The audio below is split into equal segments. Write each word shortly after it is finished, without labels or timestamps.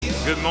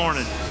Good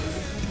morning.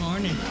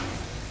 Morning.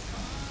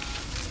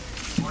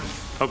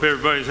 Hope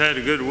everybody's had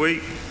a good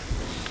week.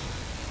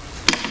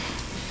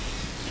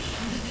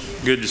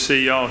 Good to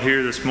see y'all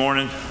here this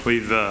morning.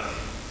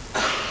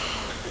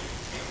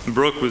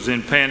 Brooke was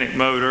in panic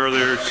mode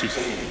earlier. She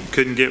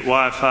couldn't get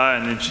Wi-Fi,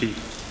 and then she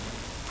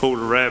pulled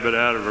a rabbit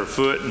out of her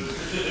foot. And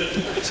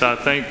so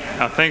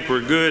I think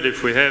we're good.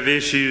 If we have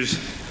issues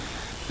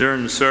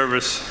during the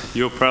service,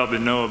 you'll probably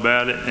know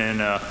about it. And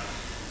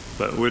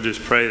but we'll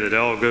just pray that it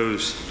all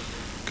goes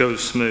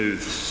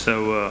smooth.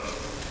 So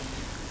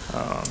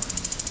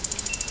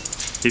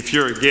if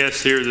you're a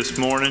guest here this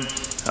morning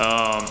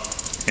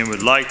and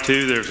would like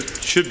to, there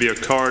should be a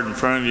card in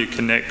front of you, a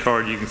Connect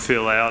card you can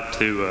fill out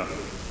to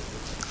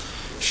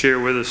share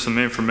with us some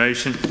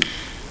information.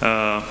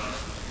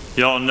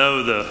 Y'all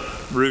know the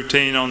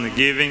routine on the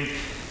giving,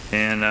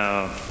 and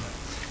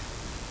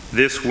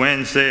this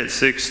Wednesday at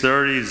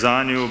 6:30,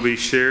 Zanya will be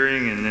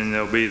sharing, and then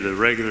there'll be the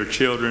regular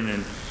children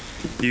and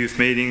youth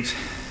meetings,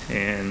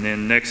 and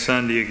then next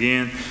Sunday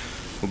again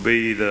will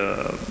be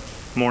the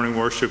morning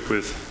worship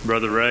with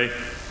Brother Ray,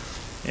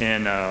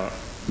 and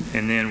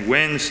then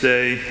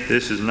Wednesday,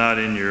 this is not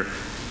in your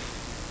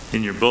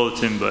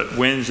bulletin, but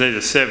Wednesday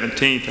the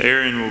 17th,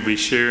 Aaron will be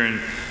sharing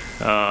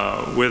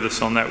with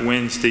us on that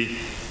Wednesday.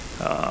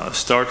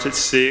 Starts at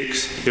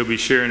 6. He'll be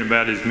sharing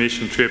about his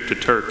mission trip to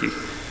Turkey.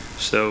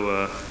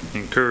 So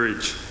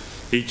encourage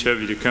each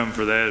of you to come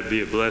for that. It'll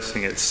be a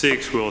blessing. At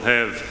 6, we'll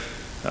have,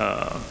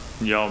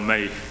 y'all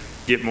may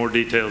get more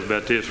details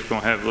about this. We're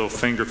going to have a little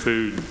finger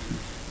food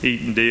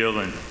eating deal,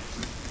 and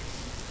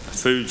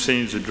food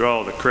seems to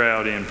draw the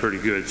crowd in pretty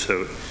good,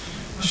 so it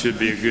should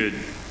be a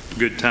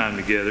good time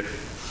together.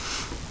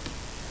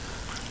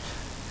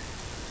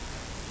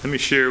 Let me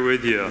share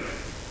with you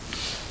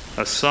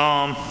a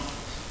psalm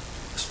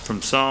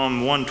from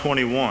Psalm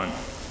 121.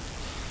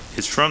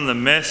 It's from the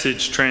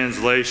Message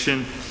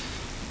translation,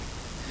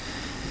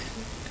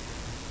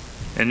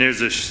 and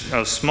there's a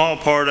small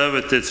part of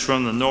it that's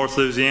from the North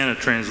Louisiana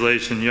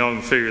translation. Y'all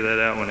can figure that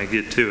out when I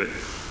get to it.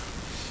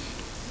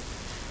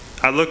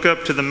 I look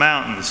up to the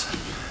mountains.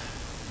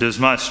 Does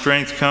my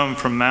strength come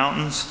from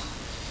mountains?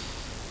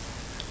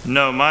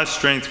 No, my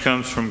strength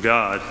comes from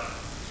God,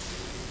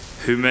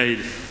 who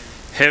made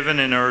heaven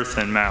and earth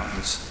and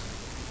mountains.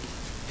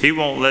 He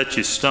won't let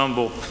you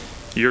stumble.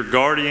 Your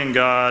guardian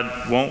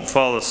God won't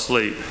fall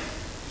asleep.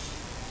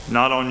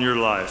 Not on your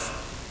life.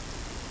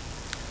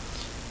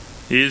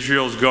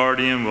 Israel's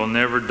guardian will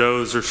never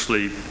doze or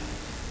sleep.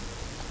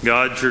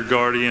 God's your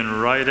guardian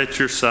right at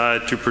your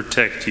side to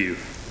protect you,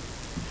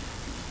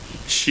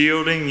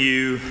 shielding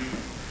you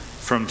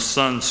from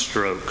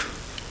sunstroke.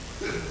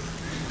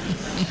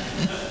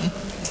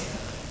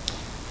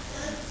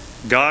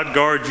 God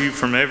guards you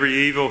from every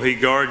evil. He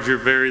guards your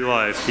very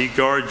life. He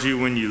guards you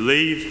when you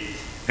leave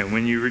and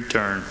when you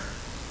return.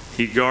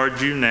 He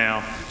guards you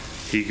now.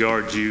 He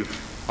guards you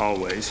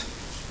always.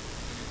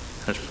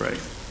 Let's pray.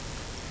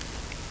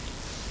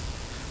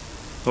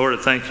 Lord,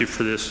 I thank you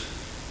for this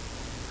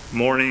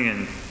morning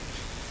and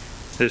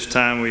this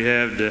time we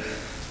have to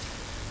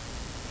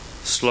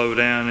slow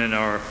down in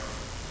our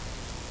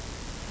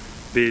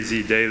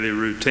busy daily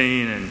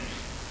routine and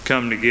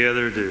come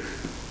together to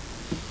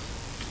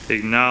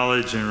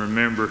acknowledge and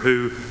remember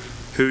who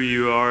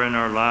you are in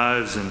our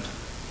lives and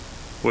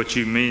what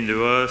you mean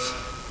to us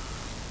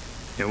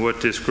and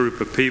what this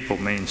group of people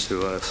means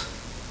to us.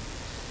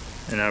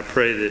 And I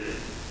pray that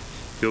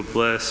you'll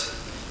bless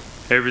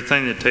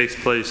everything that takes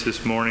place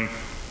this morning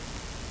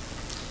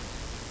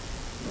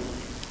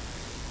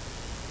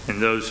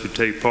and those who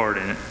take part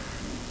in it.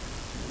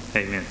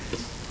 Amen.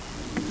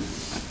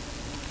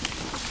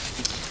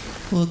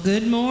 Well,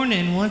 good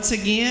morning. Once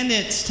again,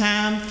 it's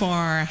time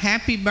for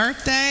happy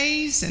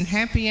birthdays and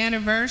happy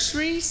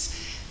anniversaries.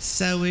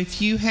 So if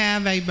you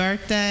have a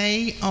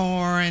birthday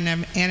or an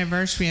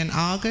anniversary in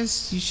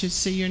August, you should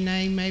see your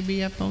name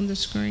maybe up on the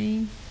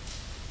screen.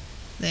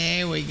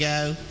 There we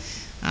go.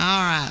 All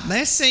right,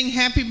 let's sing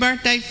happy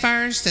birthday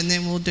first, and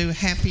then we'll do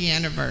happy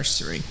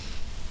anniversary.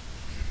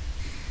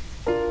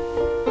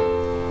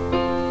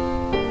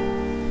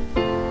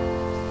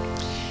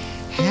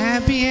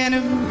 Happy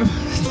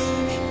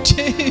anniversary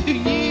to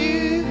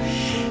you.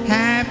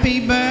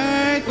 Happy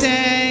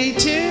birthday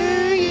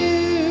to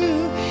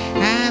you.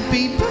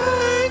 Happy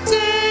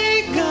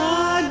birthday,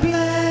 God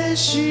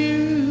bless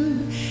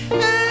you.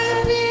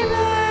 Happy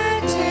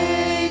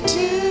birthday to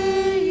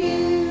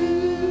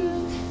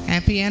you.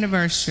 Happy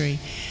anniversary.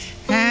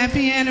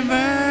 Happy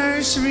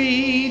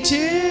anniversary to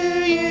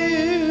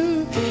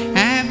you.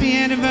 Happy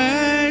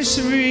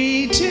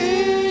anniversary to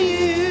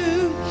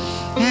you.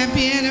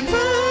 Happy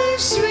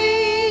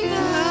anniversary,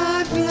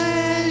 God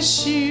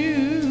bless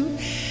you.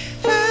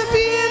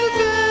 Happy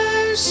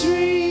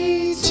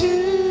anniversary to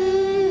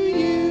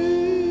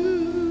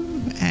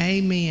you.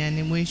 Amen.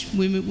 And we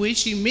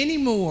wish you many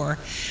more.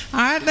 All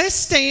right, let's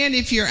stand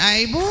if you're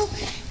able.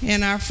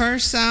 In our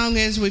first song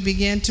as we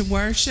begin to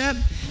worship,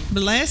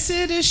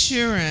 Blessed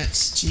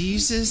Assurance,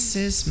 Jesus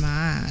is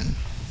mine.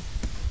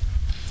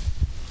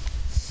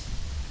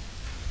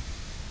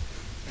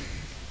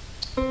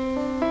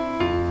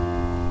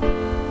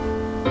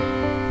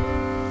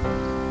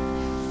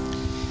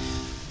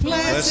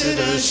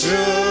 Blessed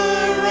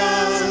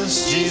assurance,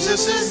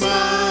 Jesus is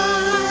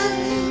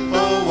mine.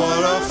 Oh,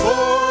 what a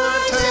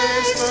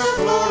foretaste of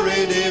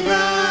glory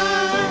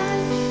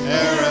divine.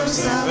 Heir of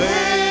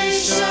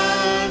salvation,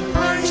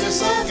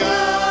 purchase of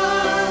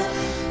God,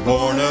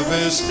 born of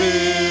His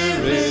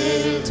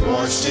Spirit,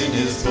 washed in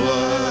His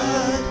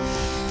blood.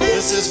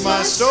 This is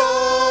my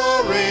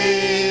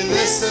story,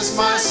 this is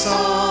my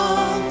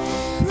song,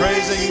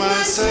 praising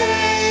my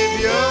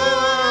Savior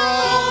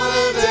all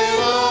the day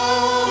long.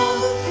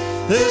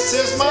 This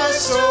is my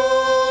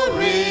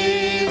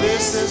story,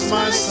 this is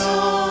my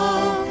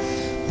song,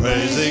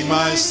 praising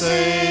my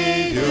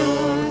Savior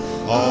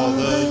all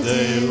the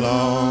day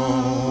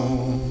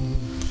long.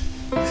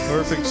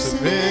 Perfect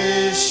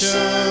submission,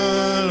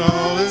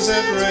 all is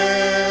at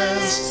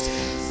rest,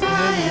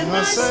 and in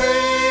my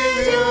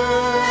Savior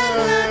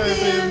I've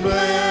been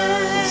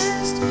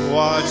blessed.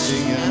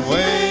 Watching and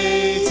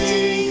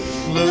waiting,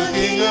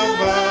 looking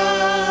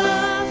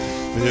above,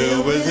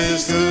 filled with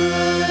His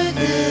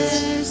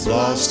goodness,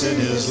 lost in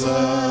His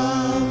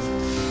love.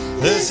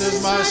 This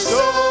is my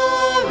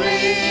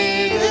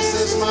story, this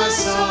is my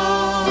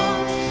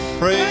song,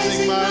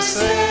 praising my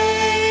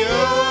Savior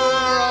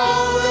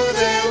all the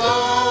day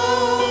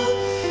long.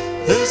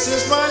 This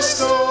is my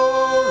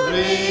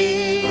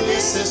story,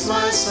 this is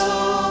my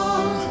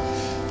song,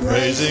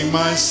 praising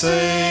my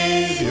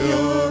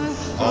Savior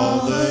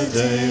all the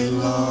day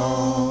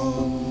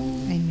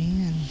long.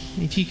 Amen.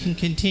 If you can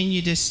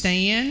continue to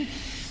stand,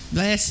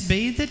 blessed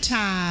be the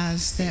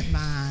ties that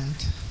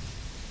bind.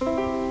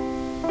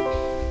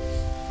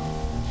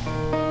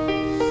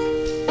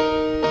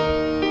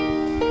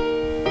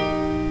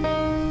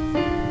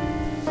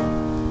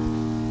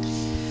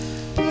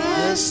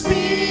 Blessed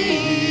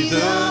be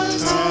the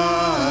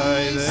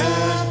tie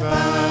that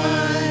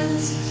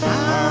binds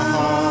our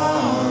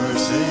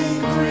hearts in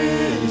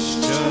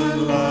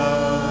Christian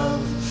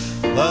love,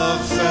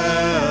 love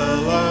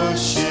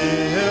fellowship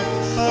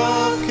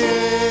of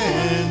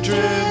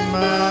kindred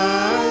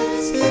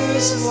minds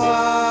is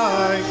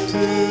like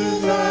to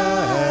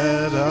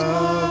that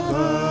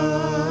above.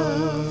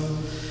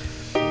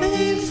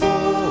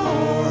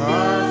 Before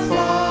our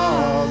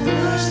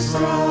Father's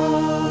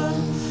throne,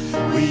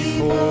 we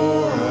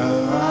pour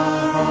out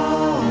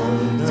our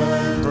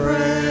undone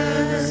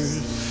prayers,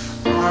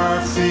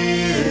 our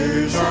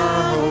fears,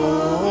 our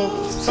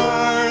hopes,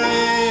 our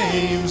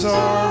aims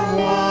are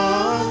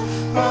one,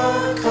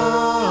 our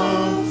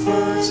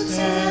comforts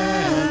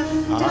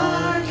and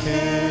our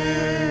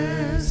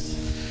cares.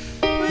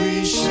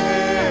 We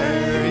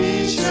share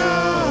each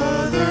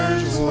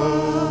other's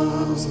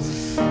woes,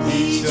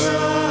 each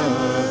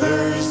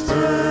other's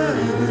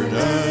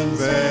burden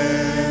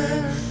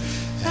bear,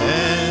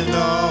 and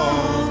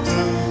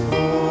often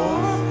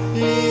for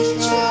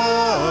each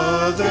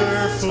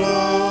other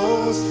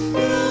flows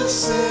a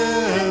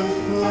sympathizing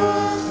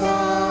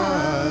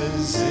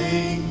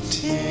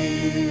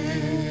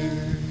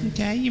tear.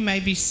 Okay, you may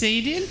be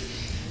seated.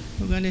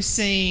 We're going to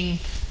sing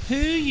Who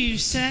You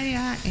Say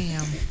I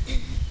Am.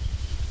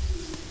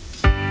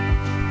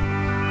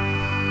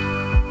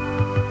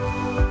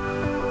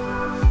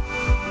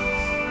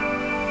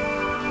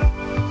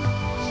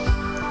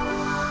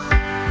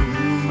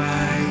 Who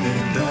might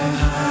than the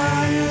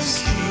highest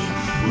King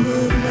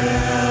would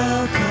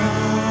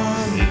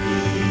welcome me?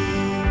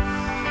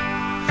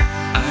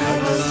 I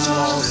was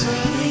lost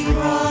and He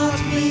brought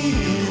me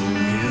in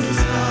His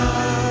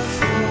love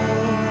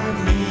for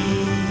me.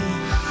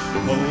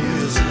 Oh,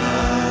 His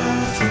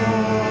love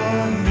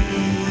for me.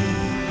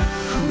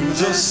 Who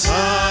the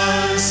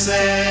Son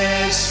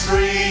sets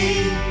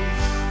free,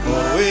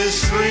 oh, is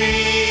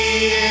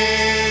free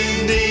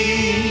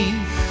indeed.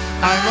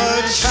 I'm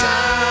a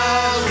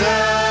child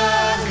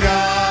of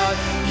God,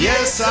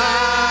 yes I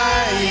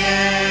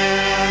am.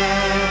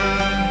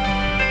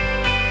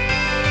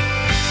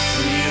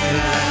 Free at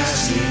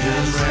last He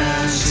has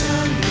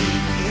ransomed me,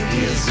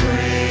 His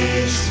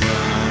grace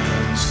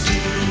runs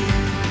deep.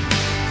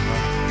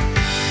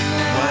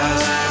 While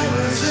I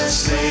was a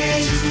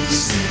slave to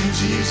sin,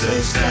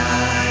 Jesus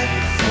died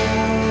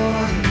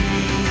for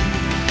me.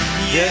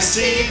 Yes,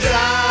 He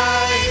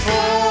died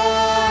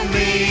for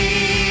me.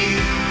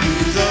 Who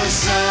the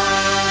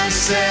Son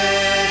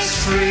sets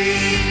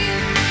free,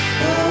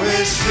 oh,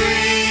 is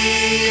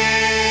free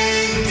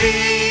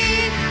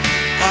indeed.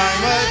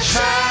 I'm a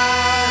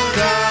child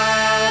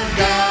of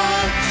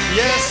God,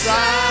 yes I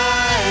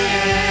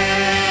am.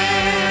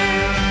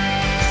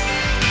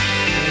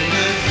 In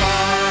the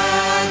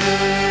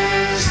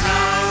Father's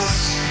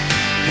house,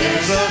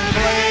 there's a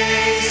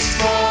place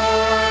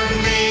for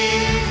me.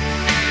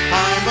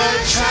 I'm a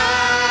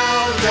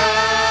child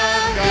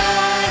of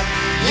God,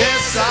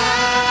 yes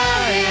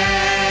I am.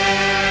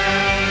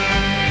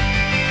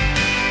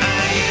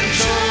 I am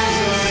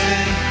chosen,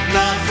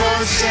 not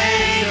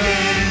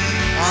forsaken.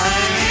 I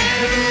am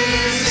who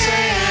you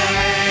say I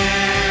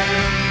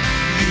am.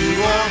 You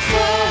are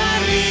for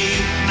me,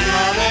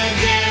 not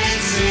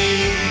against me.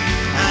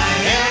 I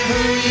am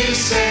who you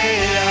say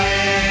I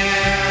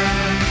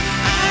am.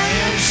 I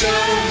am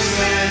chosen.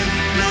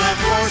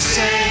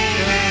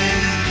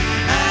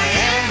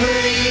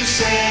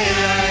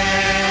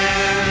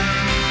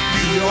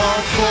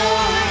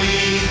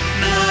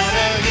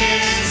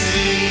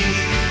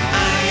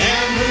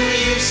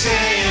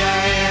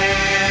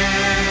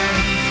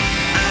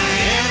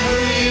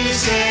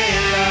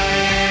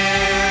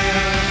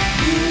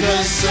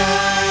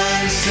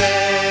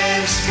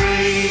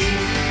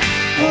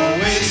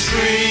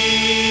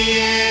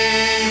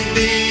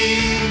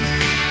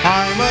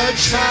 a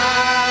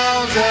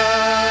child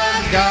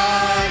of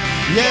God.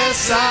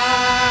 Yes,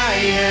 I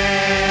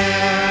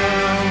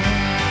am.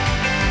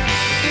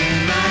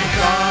 In my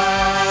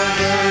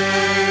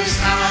Father's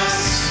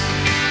house,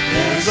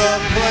 there's a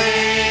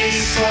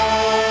place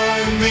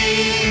for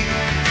me.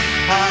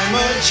 I'm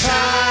a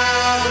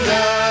child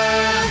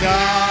of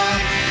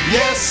God.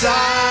 Yes,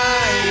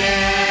 I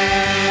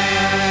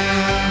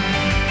am.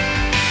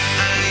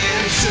 I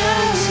am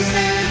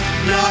chosen,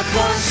 not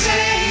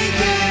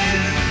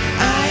forsaken.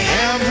 I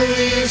am who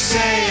you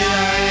say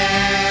I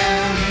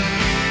am.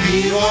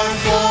 You are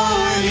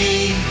for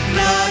me,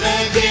 not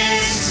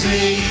against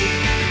me.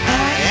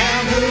 I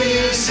am who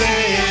you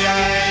say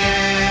I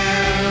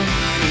am.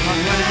 I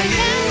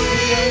am who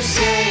you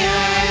say I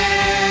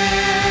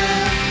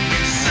am.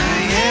 I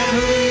am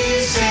who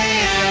you say I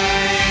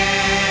am.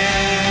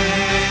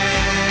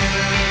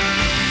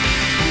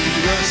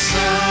 The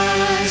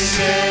Son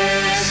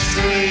sets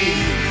free,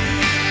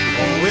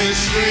 oh,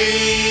 it's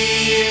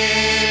free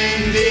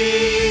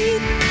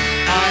indeed.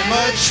 I'm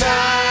a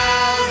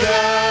child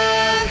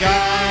of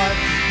God.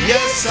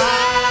 Yes, I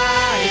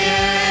am.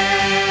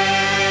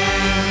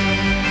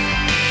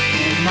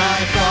 In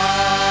my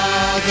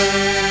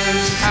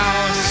Father's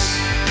house,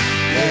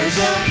 there's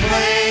a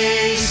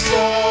place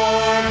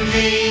for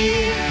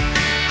me.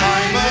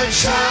 I'm a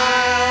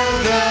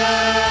child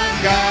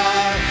of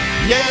God.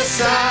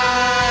 Yes, I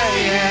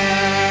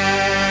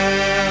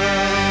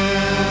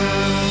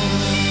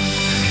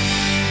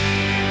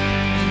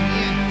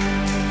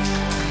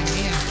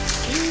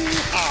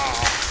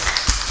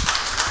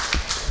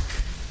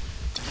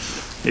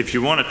If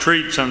you want a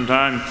treat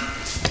sometime,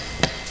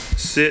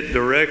 sit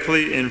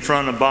directly in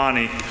front of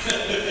Bonnie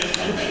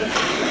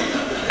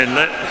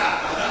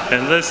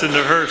and listen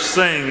to her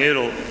sing.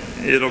 It'll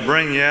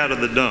bring you out of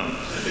the dump.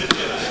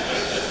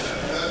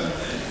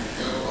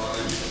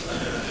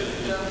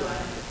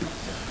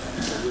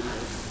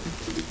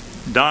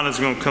 Donna's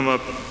going to come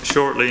up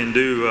shortly and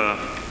do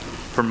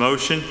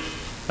promotion.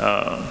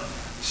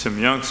 Some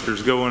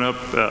youngsters going up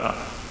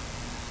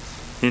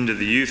into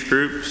the youth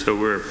group, so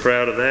we're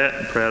proud of that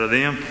and proud of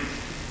them.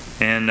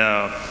 And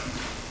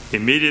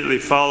immediately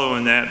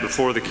following that,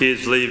 before the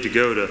kids leave to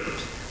go to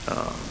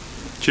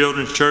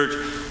Children's Church,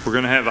 we're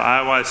going to have an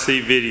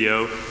IYC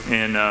video,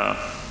 and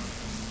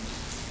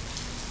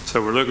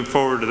so we're looking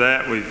forward to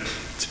that.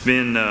 It's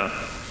been a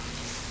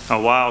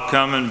while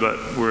coming, but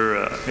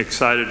we're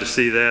excited to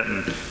see that,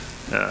 and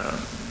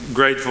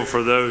grateful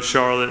for those,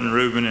 Charlotte and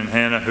Reuben and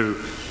Hannah, who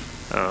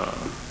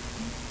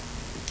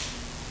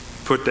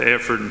put the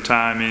effort and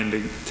time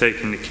into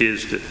taking the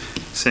kids to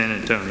San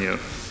Antonio.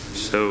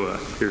 So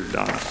here's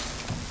Donna.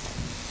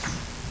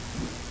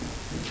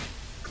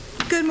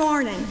 Good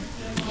morning.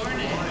 Good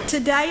morning.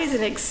 Today is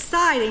an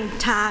exciting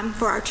time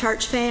for our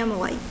church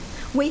family.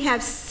 We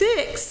have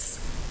 6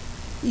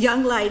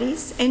 young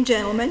ladies and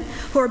gentlemen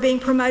who are being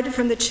promoted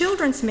from the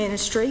children's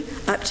ministry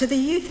up to the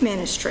youth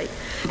ministry.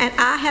 And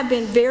I have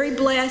been very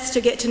blessed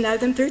to get to know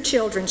them through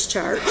Children's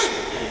Church.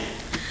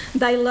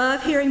 They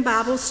love hearing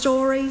Bible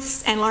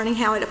stories and learning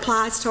how it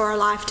applies to our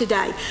life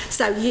today.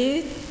 So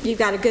you've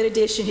got a good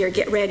addition here.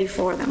 Get ready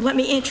for them. Let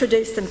me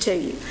introduce them to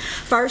you.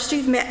 First,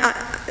 we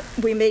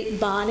meet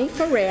Bonnie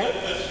Ferret.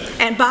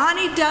 And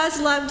Bonnie does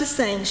love to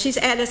sing. She's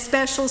at a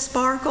special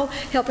sparkle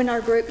helping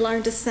our group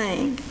learn to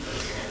sing.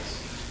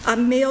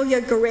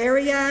 Amelia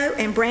Guerrero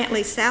and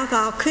Brantley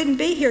Southall couldn't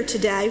be here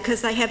today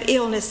because they have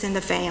illness in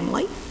the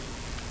family.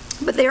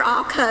 But they're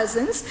all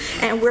cousins,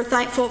 and we're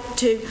thankful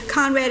to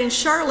Conrad and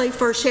Shirley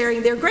for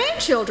sharing their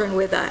grandchildren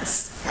with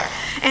us.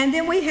 And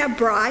then we have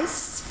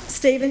Bryce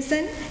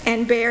Stevenson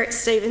and Barrett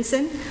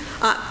Stevenson.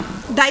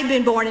 They've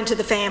been born into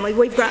the family.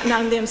 We've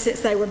known them since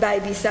they were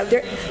babies. So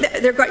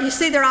they're great. You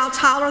see, they're all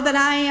taller than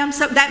I am,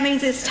 so that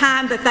means it's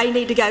time that they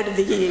need to go to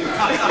the youth.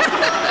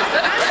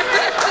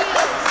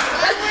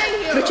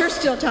 But you're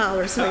still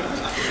taller, sweetie.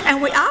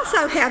 And we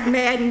also have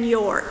Madden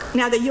York.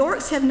 Now, the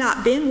Yorks have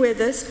not been with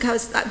us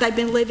because they've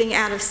been living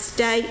out of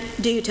state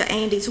due to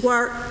Andy's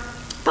work,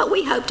 but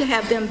we hope to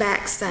have them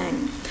back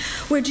soon.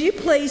 Would you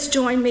please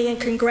join me in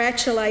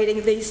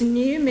congratulating these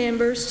new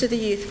members to the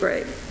youth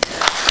group?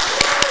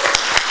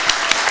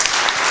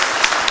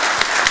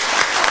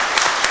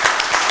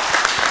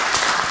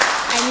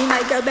 And you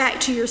may go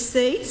back to your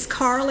seats.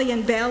 Carly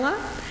and Bella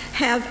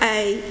have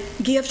a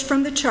gift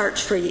from the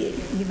church for you.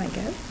 You may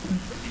go.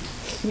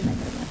 You may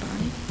go, my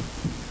Bonnie.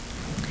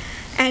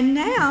 And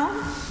now,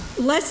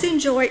 let's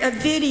enjoy a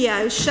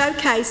video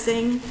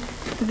showcasing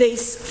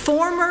these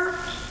former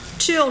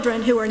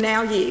children who are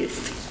now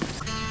youth.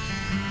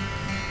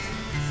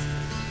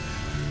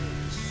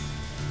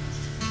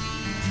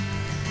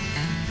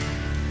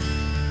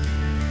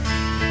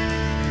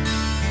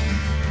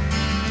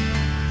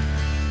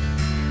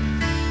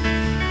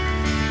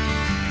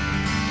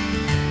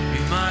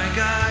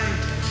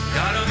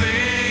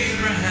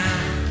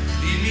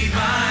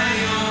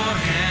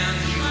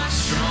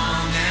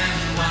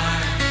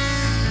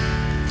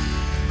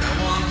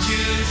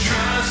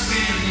 Trust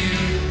in you,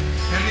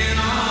 and in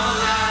all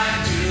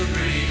I do,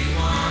 bring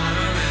one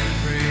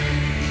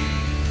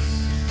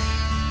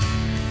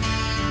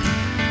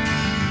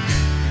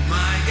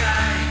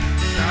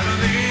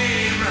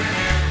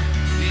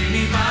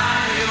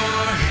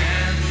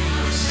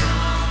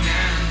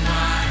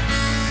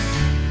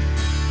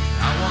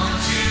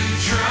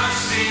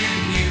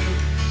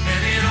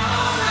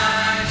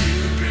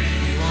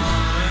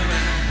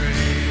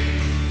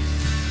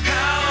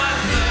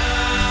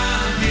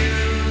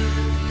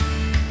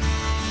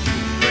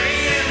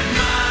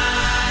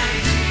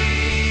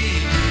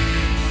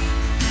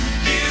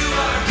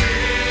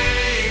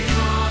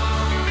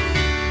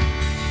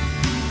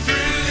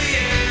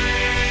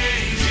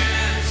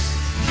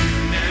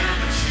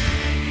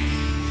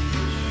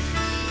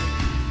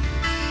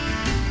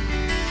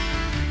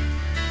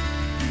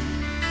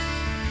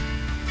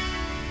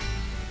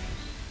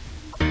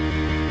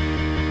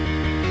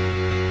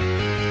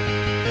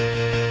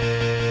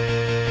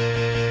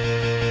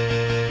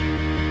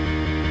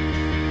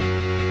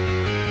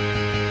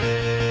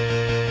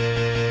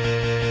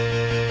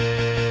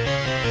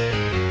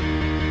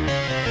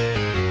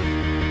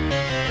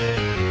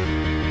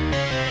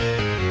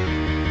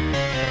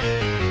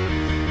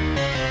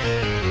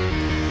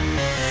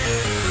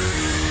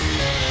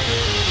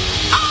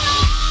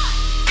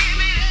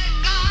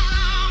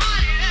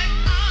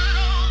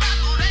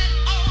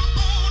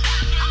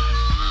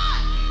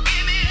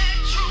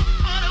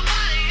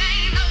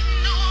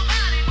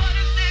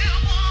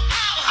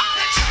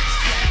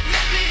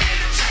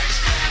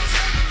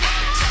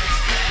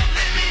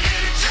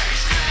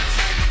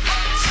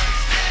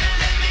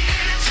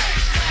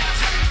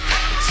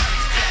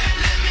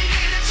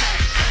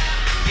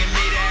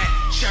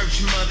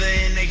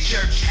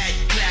church hat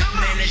clap.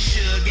 Man, that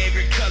sugar gave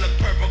your color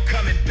purple,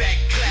 coming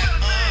back clap.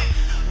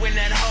 When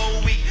that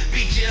whole week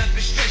beat you up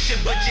and stress you,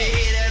 but you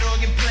hear that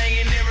organ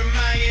playing and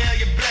remind you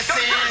of your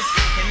blessings.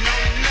 And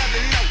on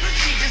another note,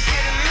 she just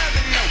hit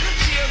another note.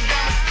 Chills down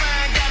my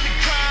spine, got me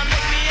crying,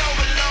 make me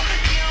overload.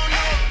 You don't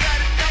know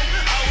about it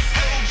though. Old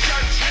school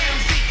church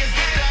hymns, deacons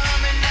get the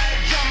humming, now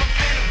the drum up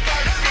in the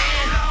verse.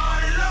 Man,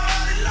 Lordy,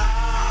 Lordy,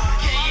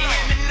 Lord. Can you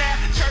hear me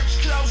now? Church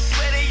close,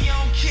 swear they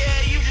don't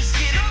care, you just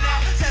get it now.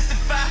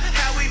 Testify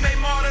how we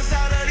made martyrs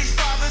out of these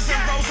fathers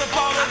and rose up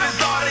all of his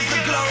daughters to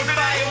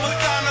glorify him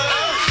with honor.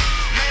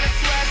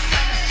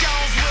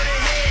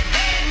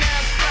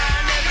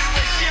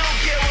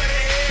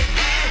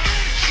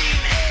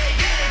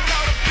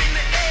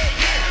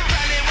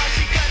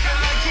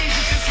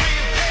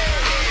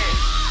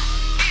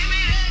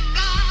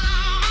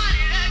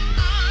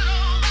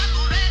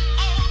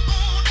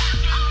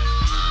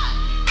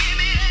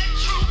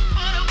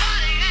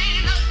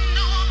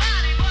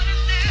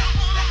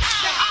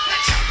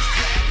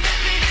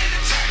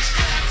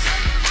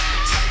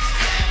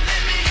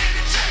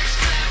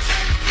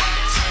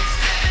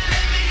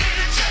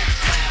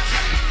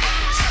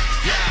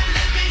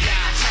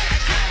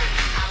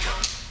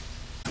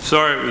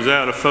 Sorry it was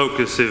out of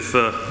focus. If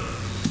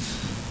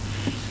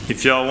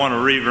y'all want a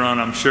rerun,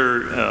 I'm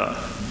sure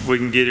we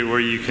can get it where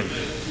you can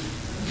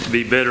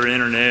be better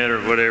internet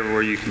or whatever,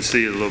 where you can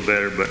see it a little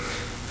better. But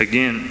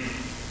again,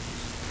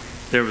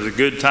 there was a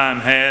good time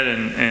had,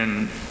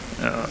 and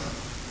a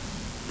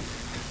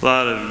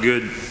lot of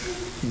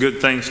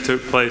good things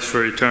took place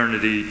for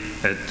eternity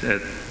at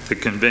the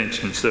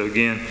convention. So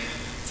again,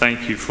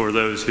 thank you for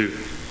those who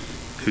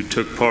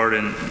took part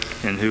and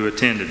who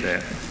attended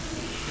that.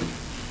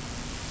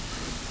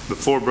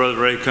 Before Brother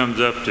Ray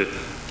comes up to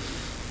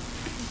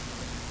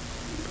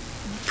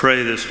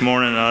pray this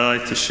morning, I'd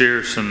like to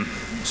share some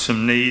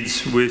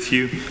needs with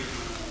you.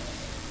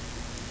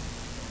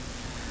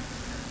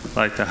 I'd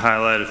like to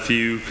highlight a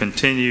few.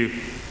 Continue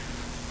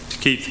to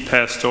keep the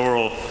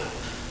pastoral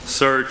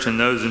search and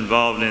those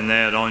involved in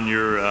that on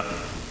your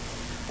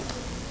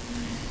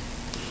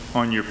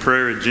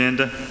prayer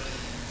agenda.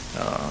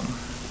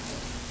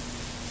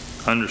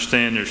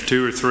 Understand there's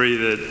 2 or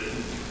 3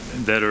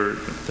 that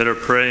are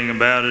praying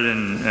about it,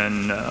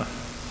 and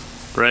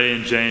Ray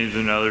and James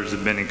and others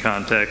have been in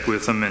contact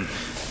with them and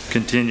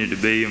continue to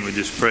be, and we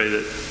just pray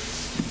that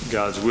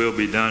God's will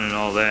be done and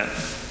all that.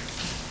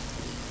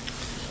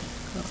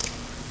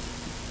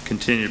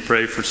 Continue to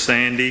pray for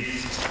Sandy,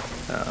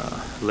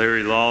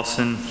 Larry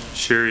Lawson,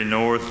 Sherry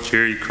North,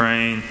 Jerry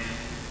Crane,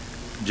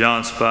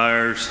 John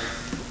Spires,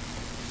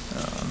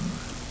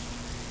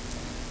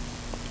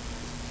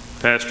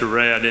 Pastor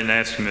Ray. I didn't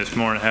ask him this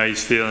morning how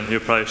he's feeling. He'll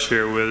probably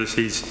share with us.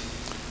 He's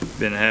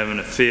been having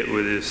a fit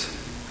with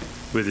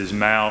his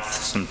mouth,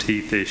 some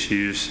teeth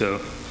issues, so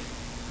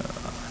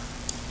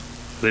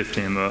lift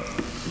him up.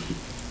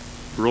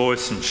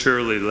 Royce and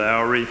Shirley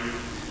Lowry.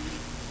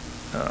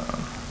 A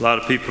lot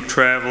of people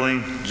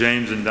traveling.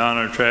 James and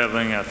Donna are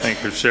traveling. I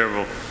think there's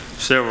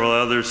several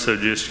others, so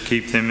just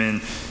keep them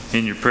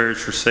in your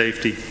prayers for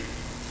safety.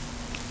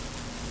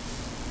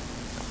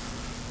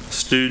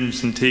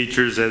 Students and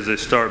teachers as they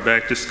start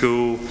back to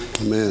school.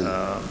 Amen.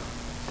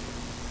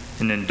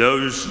 And then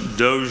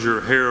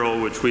Dozier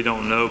Harrell, which we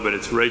don't know, but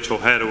it's Rachel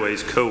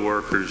Hadaway's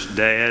co-worker's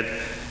dad,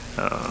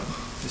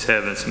 is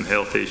having some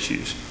health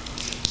issues.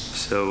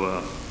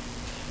 So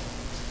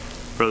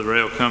Brother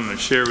Ray will come and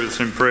share with us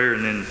in prayer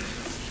and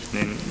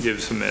then give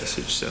us a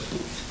message. So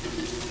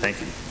thank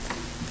you.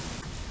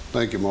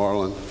 Thank you,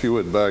 Marlon. If you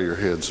would bow your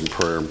heads in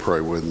prayer and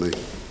pray with me.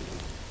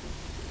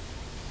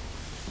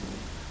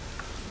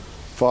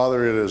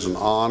 Father, it is an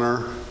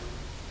honor,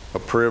 a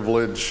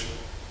privilege,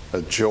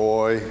 a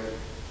joy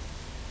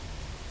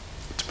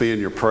to be in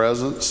your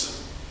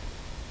presence,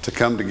 to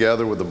come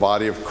together with the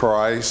body of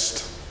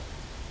Christ,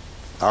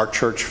 our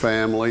church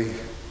family,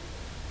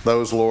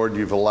 those, Lord,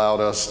 you've allowed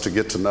us to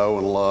get to know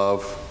and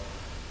love.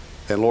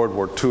 And Lord,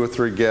 where 2 or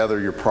 3 gather,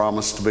 you're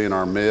promised to be in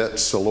our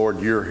midst. So Lord,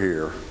 you're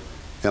here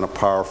in a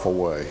powerful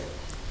way.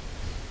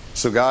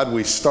 So God,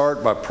 we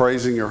start by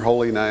praising your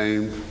holy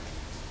name,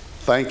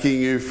 thanking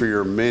you for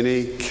your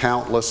many,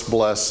 countless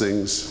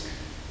blessings.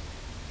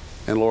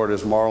 And Lord,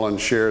 as Marlon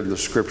shared in the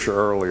scripture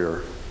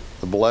earlier,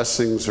 the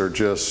blessings are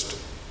just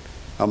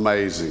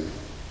amazing.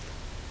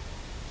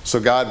 So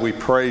God, we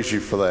praise you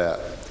for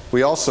that.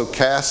 We also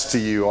cast to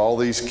you all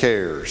these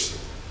cares.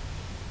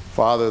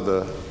 Father,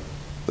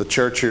 the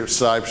church here at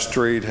Cypress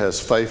Street has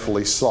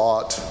faithfully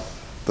sought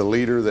the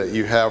leader that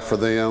you have for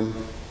them.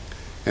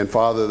 And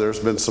Father, there's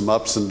been some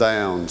ups and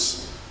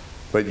downs,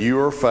 but you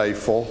are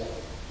faithful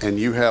and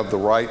you have the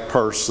right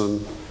person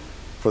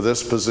for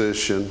this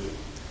position.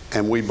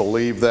 And we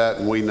believe that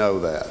and we know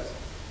that.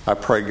 I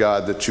pray,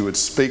 God, that you would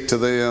speak to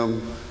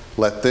them,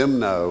 let them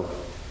know.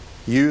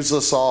 Use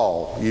us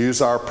all. Use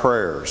our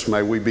prayers.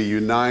 May we be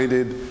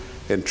united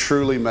in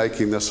truly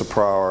making this a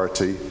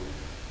priority.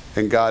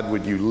 And God,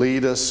 would you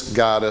lead us,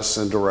 guide us,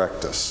 and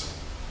direct us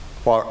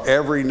for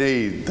every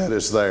need that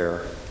is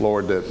there,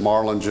 Lord, that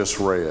Marlon just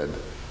read,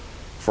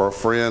 for a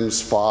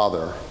friend's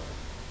father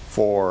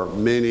for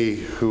many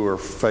who are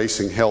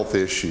facing health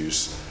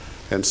issues,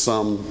 and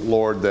some,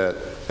 Lord, that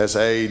as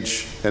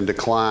age and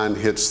decline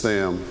hits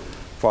them,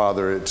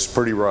 Father, it's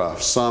pretty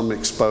rough. Some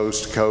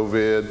exposed to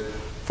COVID,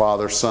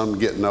 Father, some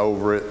getting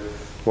over it.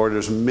 Lord,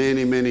 there's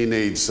many, many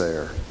needs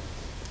there.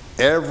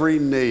 Every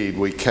need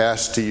we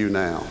cast to you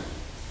now.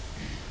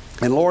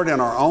 And Lord, in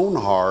our own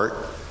heart,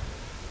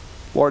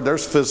 Lord,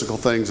 there's physical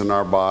things in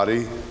our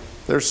body.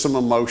 There's some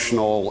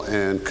emotional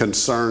and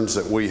concerns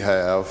that we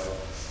have.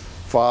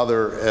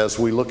 Father, as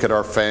we look at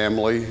our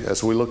family,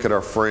 as we look at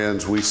our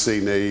friends, we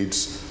see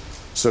needs.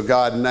 So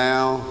God,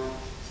 now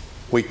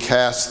we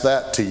cast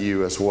that to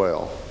you as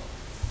well,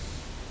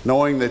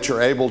 knowing that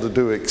you're able to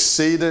do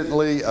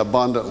exceedingly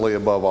abundantly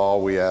above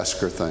all we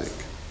ask or think.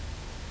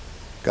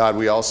 God,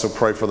 we also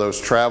pray for those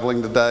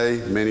traveling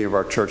today. Many of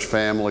our church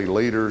family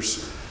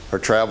leaders are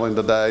traveling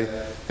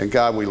today. And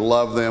God, we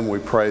love them. We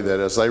pray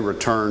that as they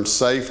return,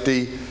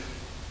 safety.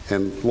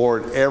 And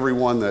Lord,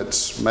 everyone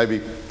that's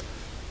maybe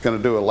going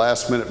to do a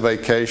last-minute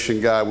vacation,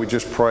 God, we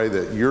just pray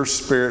that your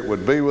Spirit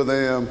would be with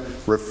them,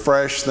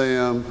 refresh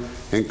them,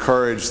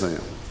 encourage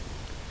them.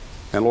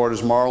 And Lord,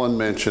 as Marlon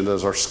mentioned,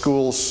 as our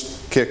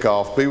schools kick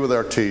off, be with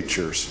our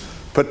teachers.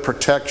 Put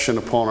protection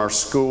upon our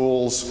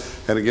schools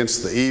and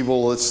against the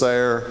evil that's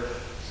there.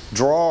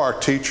 Draw our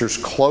teachers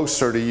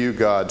closer to you,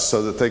 God,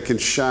 so that they can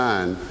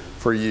shine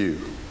for you.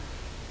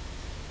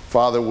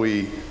 Father,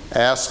 we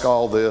ask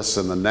all this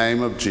in the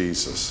name of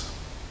Jesus.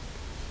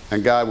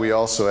 And God, we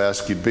also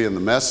ask you to be in the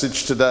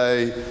message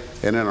today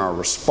and in our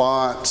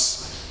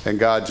response. And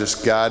God,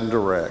 just guide and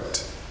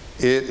direct.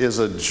 It is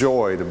a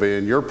joy to be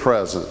in your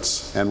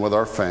presence and with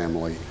our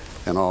family.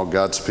 And all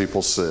God's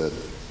people said,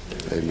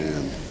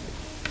 amen.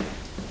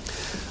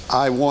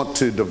 I want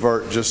to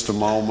divert just a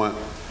moment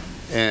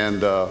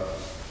and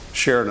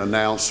share an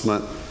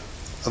announcement.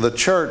 The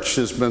church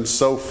has been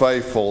so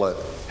faithful at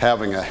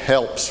having a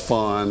helps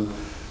fund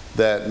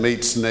that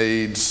meets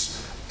needs.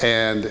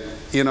 And,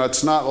 you know,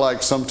 it's not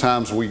like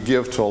sometimes we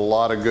give to a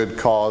lot of good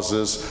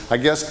causes. I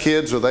guess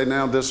kids, are they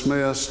now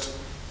dismissed?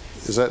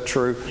 Is that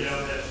true? Yeah,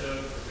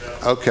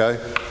 that's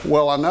okay.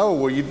 Well, I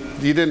know you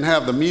didn't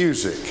have the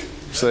music.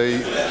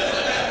 See,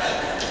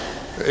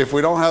 if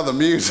we don't have the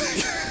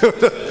music,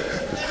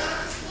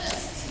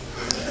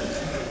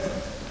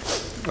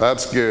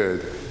 that's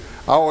good.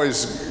 I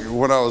always,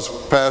 when I was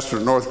pastor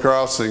at North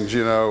Crossings,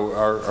 you know,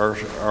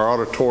 our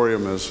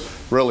auditorium is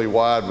really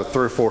wide with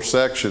 3 or 4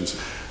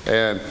 sections.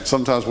 And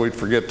sometimes we'd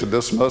forget to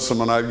dismiss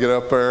them, and I'd get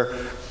up there,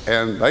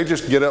 and they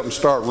just get up and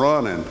start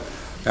running.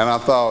 And I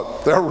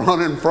thought, they're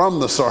running from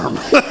the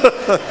sermon.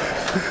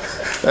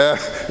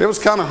 It was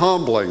kind of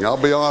humbling,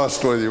 I'll be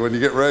honest with you, when you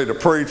get ready to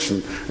preach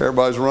and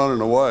everybody's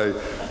running away.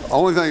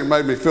 Only thing that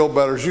made me feel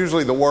better is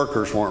usually the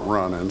workers weren't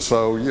running.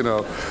 So, you know,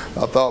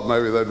 I thought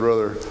maybe they'd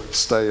rather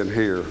stay in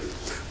here.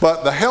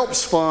 But the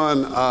Helps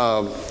Fund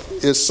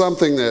is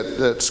something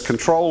that's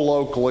controlled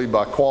locally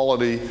by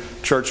quality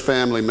church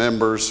family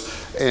members.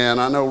 And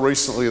I know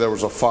recently there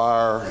was a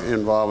fire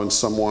involving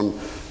someone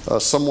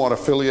somewhat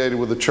affiliated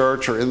with the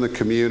church or in the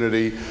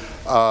community.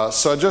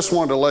 So I just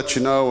wanted to let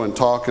you know, and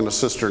talking to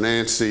Sister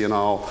Nancy and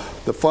all,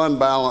 the fund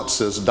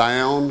balance is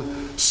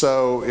down.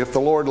 So if the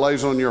Lord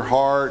lays on your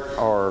heart,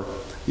 or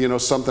you know,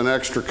 something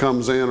extra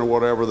comes in or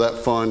whatever, that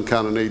fund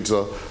kind of needs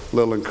a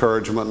little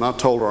encouragement. And I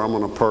told her I'm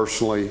going to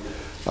personally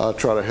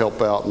try to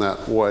help out in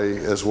that way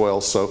as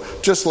well. So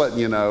just letting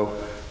you know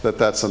that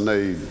that's a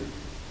need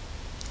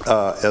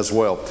as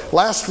well.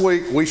 Last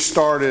week we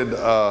started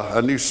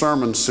a new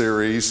sermon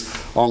series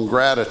on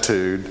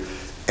gratitude.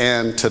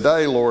 And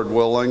today, Lord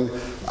willing,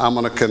 I'm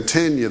going to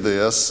continue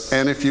this.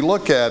 And if you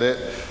look at it,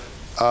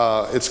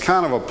 it's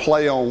kind of a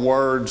play on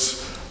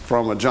words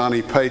from a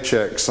Johnny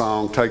Paycheck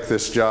song, Take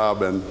This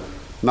Job and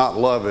Not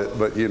Love It,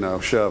 but, you know,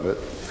 shove it.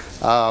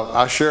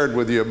 I shared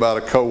with you about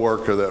a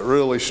coworker that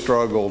really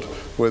struggled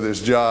with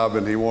his job,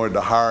 and he wanted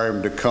to hire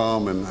him to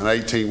come in an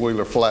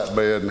 18-wheeler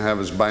flatbed and have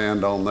his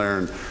band on there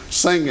and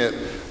sing it,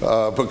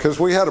 because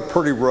we had a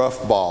pretty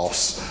rough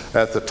boss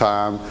at the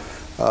time.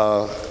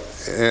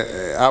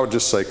 I would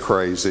just say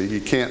crazy.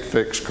 You can't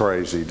fix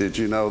crazy. Did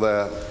you know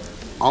that?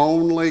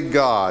 Only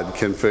God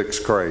can fix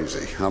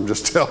crazy. I'm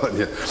just telling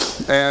you.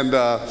 And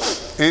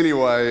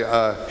anyway,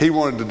 he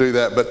wanted to do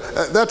that.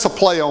 But that's a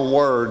play on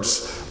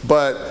words.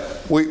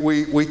 But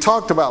we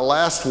talked about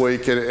last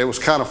week, and it was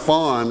kind of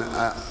fun,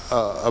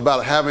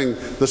 about having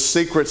the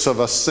secrets of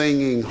a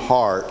singing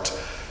heart.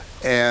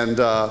 And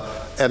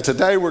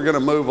today we're going to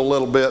move a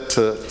little bit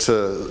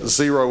to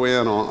zero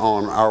in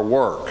on our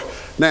work.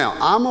 Now,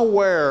 I'm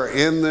aware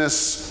in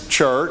this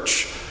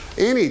church,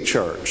 any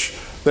church,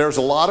 there's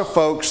a lot of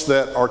folks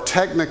that are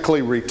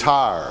technically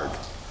retired.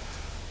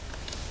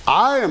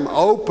 I am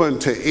open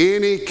to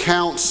any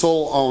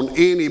counsel on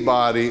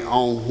anybody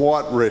on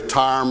what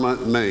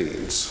retirement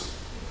means.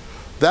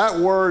 That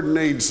word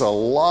needs a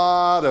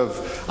lot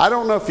of, I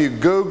don't know if you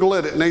Google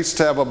it, it needs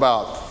to have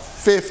about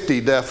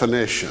 50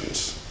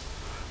 definitions.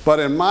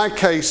 But in my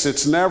case,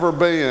 it's never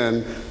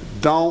been,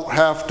 don't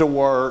have to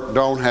work,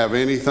 don't have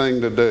anything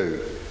to do.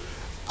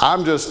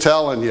 I'm just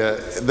telling you,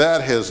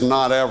 that has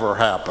not ever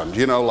happened.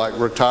 You know, like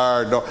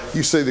retired,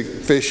 you see the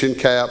fishing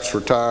caps,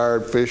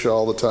 retired, fish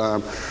all the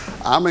time.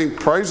 I mean,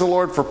 praise the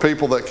Lord for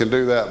people that can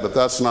do that, but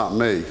that's not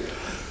me.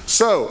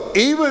 So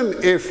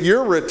even if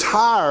you're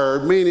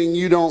retired, meaning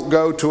you don't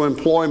go to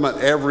employment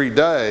every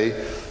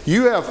day,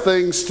 you have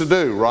things to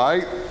do,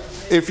 right?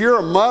 If you're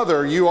a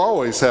mother, you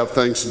always have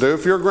things to do.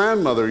 If you're a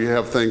grandmother, you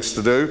have things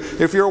to do.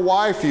 If you're a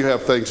wife, you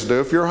have things to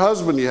do. If you're a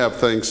husband, you have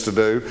things to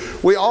do.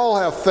 We all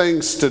have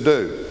things to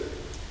do.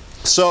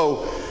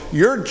 So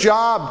your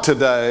job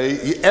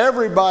today,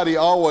 everybody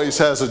always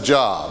has a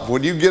job.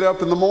 When you get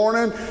up in the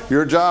morning,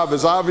 your job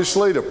is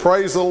obviously to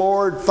praise the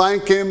Lord,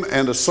 thank Him,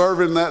 and to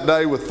serve Him that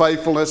day with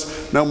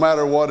faithfulness, no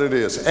matter what it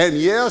is. And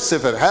yes,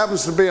 if it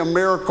happens to be a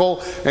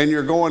miracle and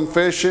you're going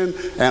fishing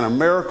and a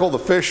miracle, the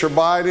fish are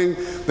biting,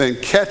 then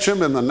catch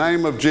them in the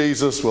name of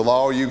Jesus with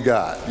all you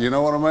got. You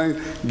know what I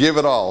mean? Give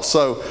it all.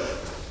 So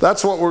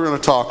that's what we're going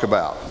to talk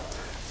about.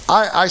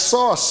 I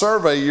saw a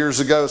survey years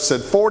ago that said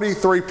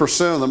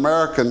 43% of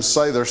Americans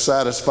say they're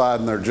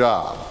satisfied in their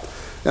job.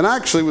 And I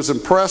actually was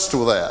impressed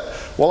with that.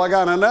 Well, I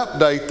got an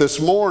update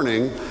this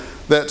morning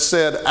that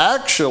said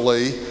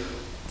actually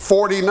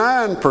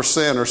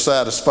 49% are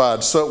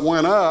satisfied. So it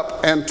went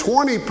up, and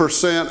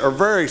 20% are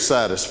very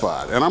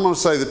satisfied. And I'm going to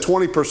say the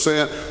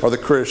 20% are the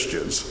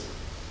Christians.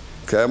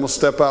 Okay, I'm going to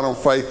step out on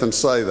faith and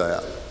say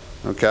that.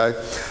 Okay?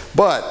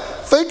 But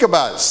think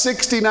about it.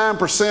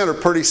 69% are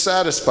pretty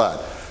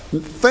satisfied.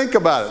 Think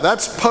about it.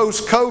 That's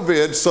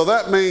post-COVID, so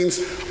that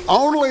means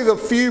only the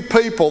few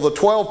people, the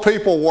 12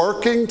 people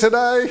working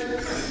today,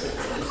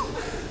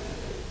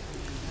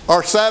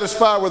 are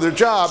satisfied with their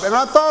job. And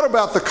I thought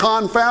about the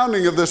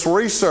confounding of this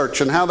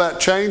research and how that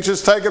change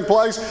is taking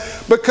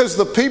place, because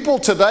the people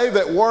today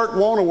that work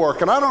want to work.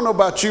 And I don't know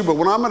about you, but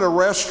when I'm at a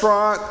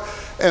restaurant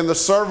and the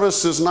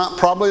service is not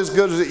probably as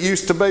good as it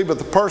used to be, but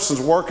the person's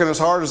working as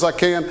hard as I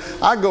can,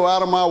 I go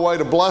out of my way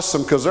to bless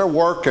them because they're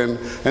working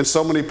and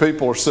so many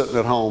people are sitting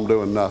at home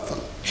doing nothing.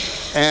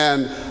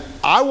 And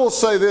I will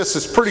say this,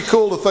 it's pretty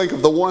cool to think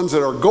of the ones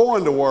that are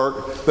going to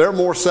work, they're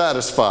more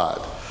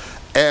satisfied.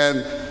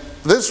 And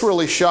this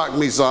really shocked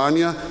me,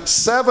 Zanya.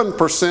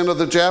 7% of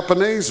the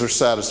Japanese are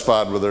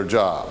satisfied with their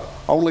job.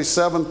 Only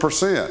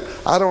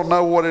 7%. I don't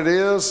know what it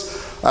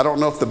is. I don't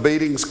know if the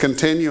beatings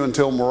continue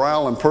until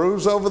morale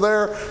improves over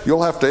there.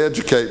 You'll have to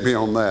educate me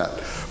on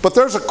that. But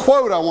there's a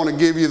quote I want to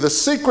give you. The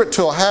secret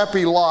to a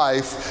happy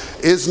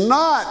life is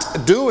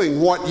not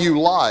doing what you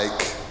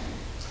like.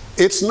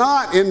 It's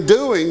not in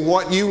doing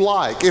what you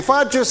like. If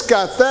I just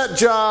got that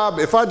job,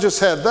 if I just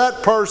had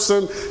that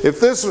person,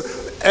 if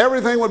this,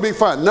 everything would be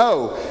fine.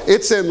 No,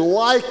 it's in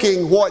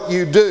liking what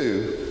you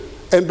do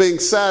and being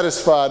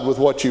satisfied with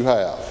what you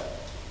have.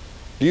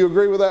 Do you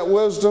agree with that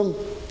wisdom?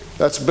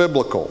 That's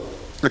biblical.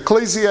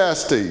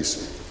 Ecclesiastes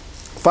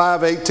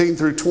 5:18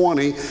 through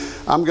 20.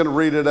 I'm going to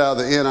read it out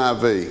of the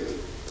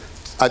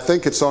NIV. I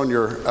think it's on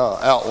your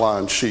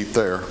outline sheet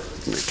there.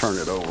 Let me turn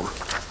it over.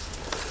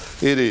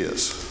 It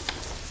is.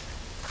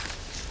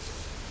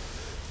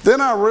 Then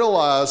I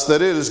realized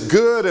that it is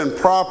good and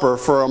proper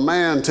for a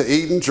man to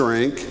eat and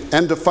drink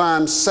and to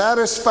find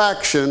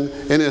satisfaction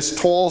in his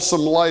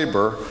toilsome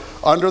labor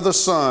under the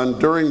sun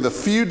during the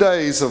few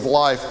days of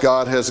life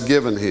God has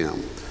given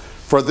him,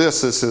 for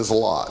this is his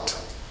lot.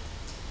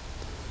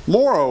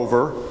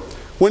 Moreover,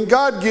 when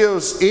God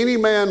gives any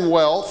man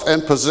wealth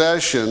and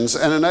possessions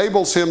and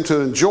enables him to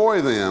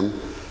enjoy them,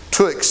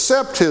 to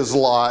accept his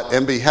lot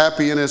and be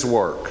happy in his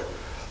work,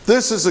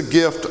 this is a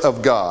gift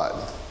of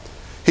God.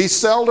 He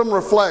seldom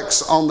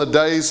reflects on the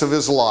days of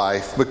his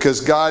life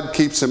because God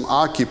keeps him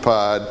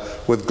occupied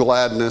with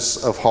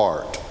gladness of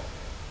heart.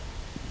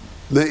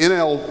 The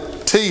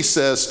NLT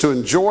says to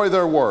enjoy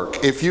their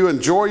work. If you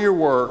enjoy your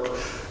work,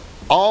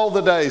 all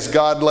the days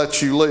God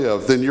lets you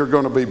live, then you're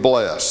going to be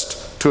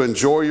blessed to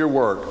enjoy your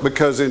work,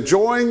 because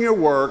enjoying your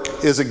work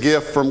is a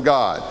gift from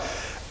God.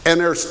 And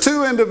there's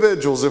two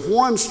individuals. If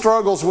one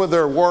struggles with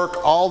their work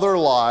all their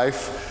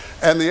life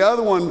and the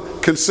other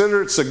one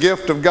considers it's a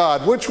gift of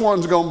God, which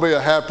one's going to be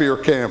a happier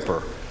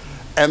camper?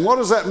 And what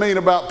does that mean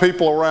about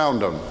people around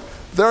them?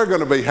 They're going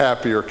to be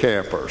happier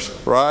campers,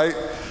 right?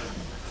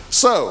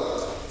 So,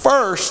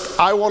 first,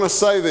 I want to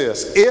say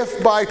this.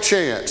 If by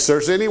chance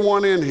there's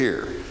anyone in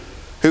here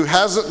who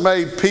hasn't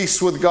made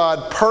peace with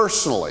God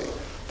personally,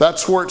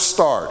 that's where it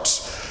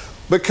starts.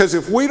 Because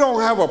if we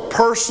don't have a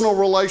personal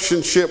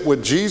relationship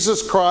with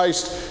Jesus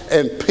Christ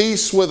and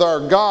peace with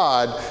our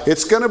God,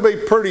 it's going to be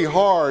pretty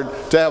hard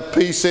to have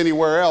peace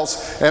anywhere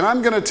else. And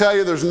I'm going to tell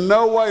you, there's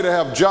no way to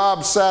have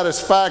job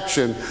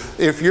satisfaction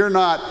if you're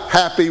not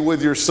happy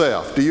with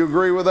yourself. Do you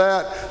agree with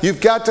that?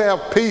 You've got to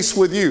have peace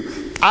with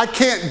you. I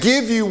can't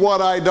give you what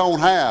I don't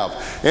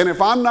have. And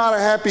if I'm not a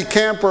happy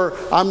camper,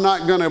 I'm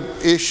not going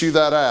to issue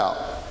that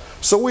out.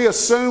 So we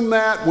assume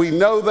that, we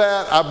know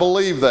that, I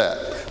believe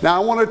that. Now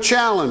I want to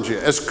challenge you.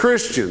 As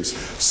Christians,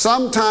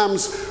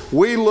 sometimes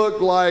we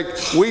look like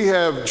we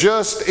have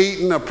just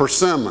eaten a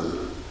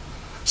persimmon.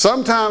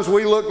 Sometimes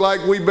we look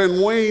like we've been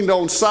weaned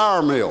on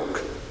sour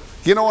milk.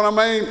 You know what I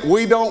mean?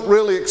 We don't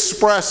really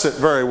express it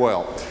very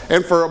well.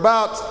 And for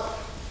about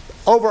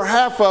over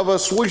half of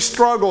us, we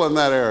struggle in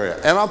that area.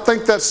 And I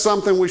think that's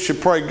something we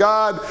should pray.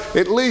 God,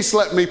 at least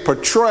let me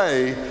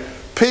portray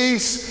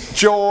peace,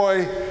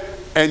 joy,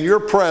 and your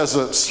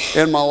presence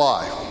in my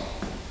life.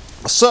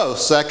 So,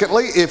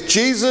 secondly, if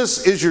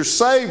Jesus is your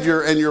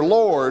Savior and your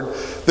Lord,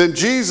 then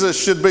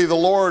Jesus should be the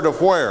Lord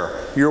of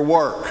where? Your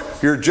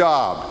work, your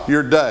job,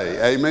 your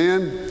day.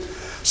 Amen?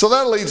 So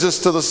that leads us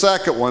to the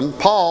second one.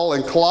 Paul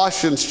in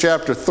Colossians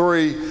chapter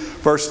 3,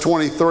 verse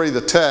 23,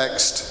 the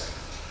text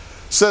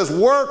says,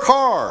 work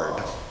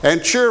hard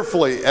and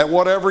cheerfully at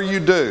whatever you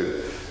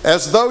do,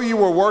 as though you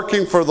were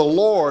working for the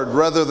Lord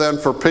rather than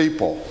for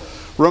people.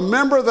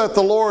 Remember that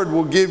the Lord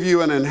will give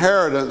you an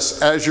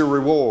inheritance as your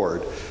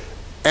reward,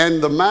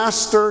 and the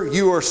master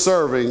you are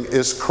serving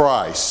is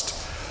Christ.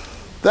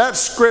 That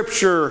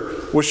scripture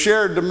was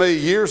shared to me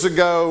years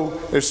ago.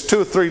 There's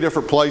 2 or 3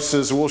 different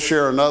places. We'll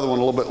share another one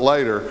a little bit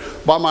later,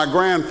 by my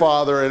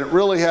grandfather, and it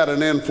really had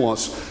an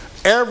influence.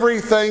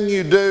 Everything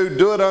you do,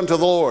 do it unto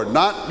the Lord.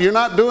 You're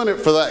not doing it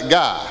for that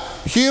guy.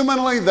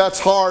 Humanly, that's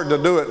hard to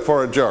do it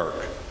for a jerk.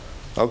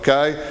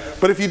 Okay?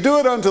 But if you do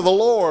it unto the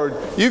Lord,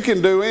 you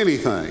can do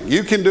anything.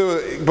 You can do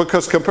it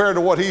because compared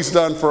to what He's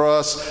done for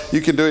us,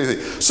 you can do anything.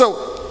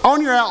 So,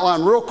 on your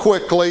outline, real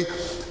quickly,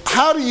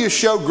 how do you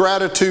show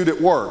gratitude at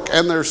work?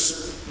 And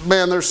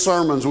there's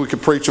sermons we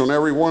could preach on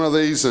every one of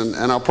these, and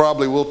I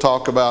probably will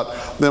talk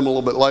about them a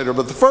little bit later.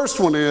 But the first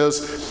one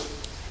is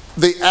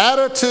the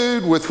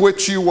attitude with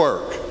which you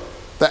work.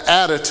 The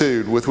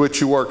attitude with which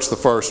you work is the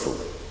first one.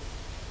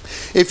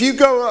 If you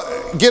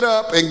get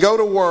up and go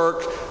to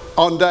work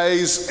on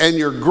days and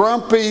you're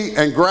grumpy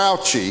and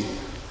grouchy,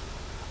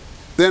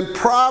 then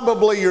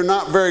probably you're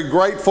not very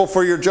grateful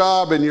for your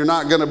job and you're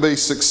not going to be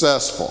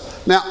successful.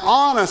 Now,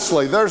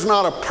 honestly, there's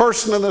not a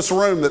person in this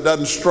room that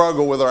doesn't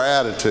struggle with our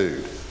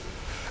attitude.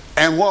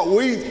 And what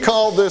we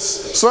call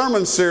this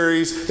sermon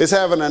series is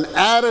having an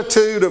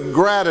attitude of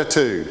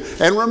gratitude.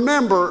 And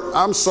remember,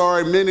 I'm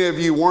sorry, many of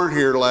you weren't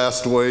here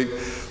last week.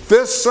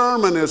 This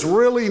sermon is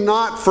really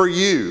not for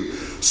you.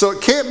 So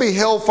it can't be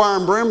hellfire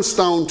and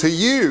brimstone to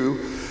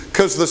you,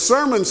 because the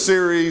sermon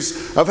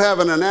series of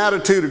having an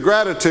attitude of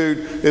gratitude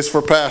is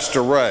for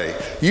Pastor Ray.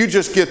 You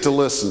just get to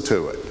listen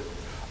to it.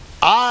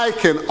 I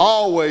can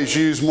always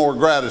use more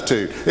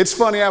gratitude. It's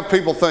funny how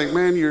people think,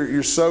 man,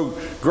 you're so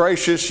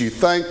gracious, you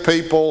thank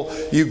people,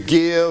 you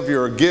give,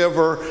 you're a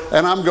giver.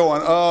 And I'm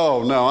going,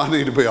 oh no, I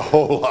need to be a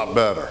whole lot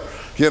better.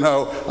 You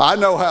know, I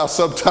know how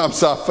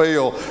sometimes I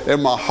feel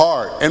in my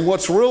heart. And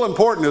what's real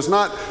important is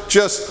not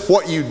just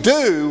what you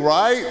do,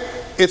 right?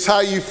 It's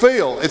how you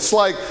feel. It's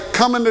like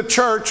coming to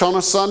church on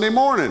a Sunday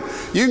morning.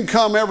 You can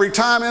come every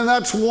time, and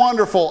that's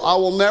wonderful. I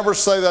will never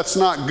say that's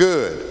not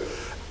good,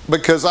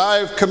 because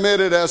I've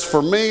committed, as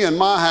for me and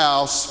my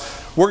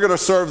house, we're going to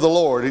serve the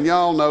Lord. And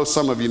y'all know,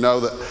 some of you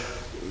know,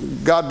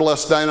 that God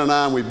bless Dana and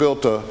I, and we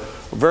built a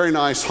very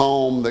nice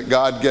home that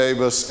God gave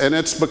us, and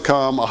it's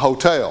become a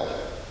hotel.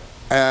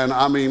 And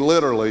I mean,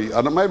 literally,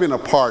 maybe an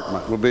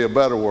apartment would be a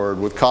better word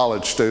with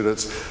college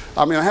students.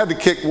 I mean, I had to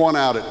kick one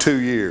out at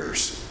 2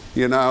 years.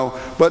 You know,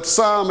 but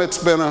some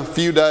it's been a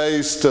few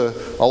days to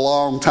a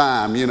long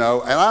time, you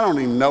know, and I don't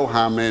even know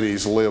how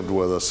many's lived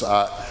with us.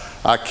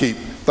 I keep,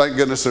 thank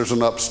goodness there's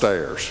an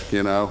upstairs,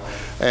 you know,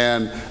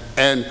 and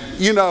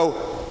you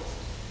know,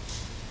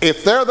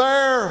 if they're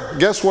there,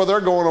 guess where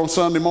they're going on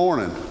Sunday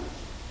morning?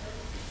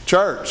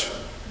 Church.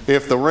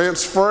 If the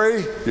rent's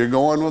free, you're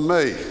going with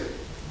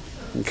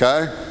me,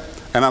 okay?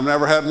 And I've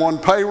never had one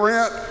pay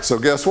rent, so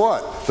guess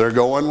what? They're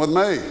going with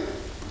me.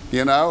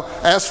 You know,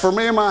 as for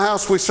me and my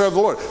house, we serve the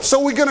Lord. So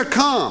we're going to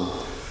come.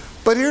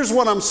 But here's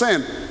what I'm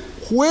saying.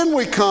 When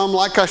we come,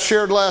 like I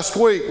shared last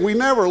week, we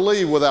never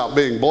leave without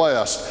being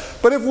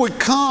blessed. But if we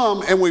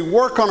come and we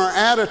work on our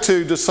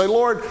attitude to say,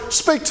 Lord,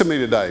 speak to me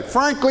today.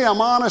 Frankly,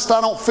 I'm honest,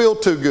 I don't feel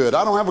too good.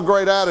 I don't have a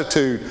great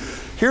attitude.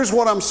 Here's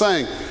what I'm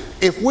saying.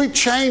 If we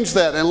change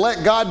that and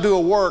let God do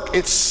a work,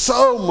 it's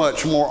so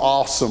much more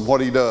awesome what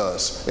He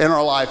does in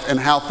our life and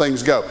how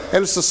things go.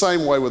 And it's the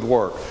same way with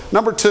work.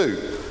 Number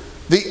 2.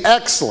 The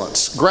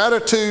excellence,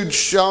 gratitude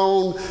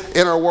shown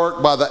in our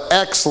work by the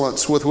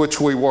excellence with which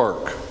we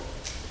work.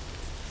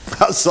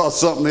 I saw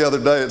something the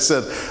other day. It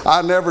said,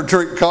 I never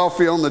drink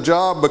coffee on the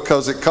job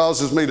because it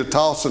causes me to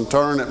toss and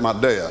turn at my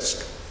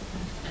desk.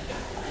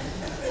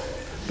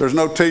 There's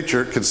no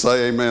teacher that can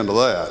say amen to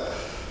that.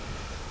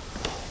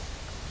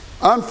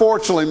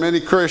 Unfortunately, many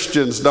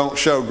Christians don't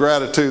show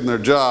gratitude in their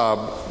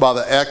job by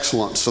the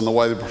excellence in the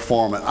way they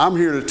perform it. I'm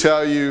here to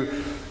tell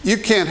you, you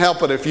can't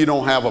help it if you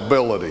don't have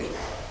ability.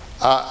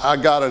 I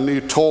got a new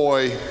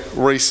toy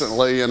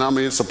recently, and I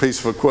mean, it's a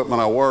piece of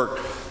equipment I work,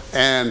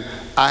 and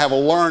I have a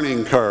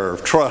learning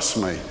curve, trust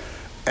me.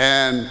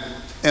 And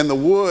in the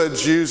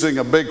woods, using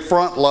a big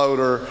front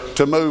loader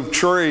to move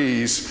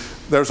trees,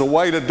 there's a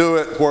way to do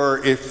it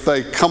where if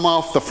they come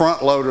off the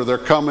front loader, they're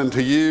coming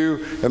to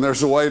you, and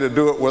there's a way to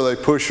do it where they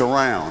push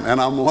around, and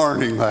I'm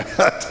learning that.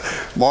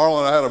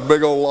 Marlon, I had a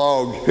big old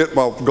log hit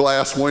my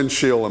glass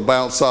windshield and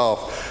bounce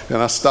off,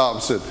 and I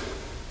stopped and said,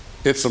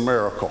 it's a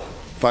miracle.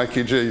 Thank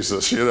you,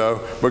 Jesus,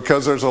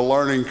 because there's a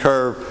learning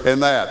curve in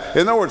that.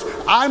 In other words,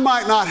 I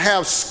might not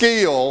have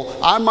skill,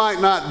 I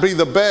might not be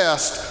the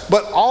best,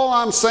 but all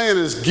I'm saying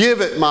is give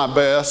it my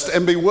best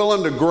and be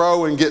willing to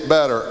grow and get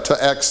better to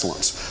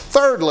excellence.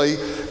 Thirdly,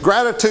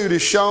 gratitude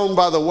is shown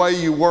by the way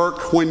you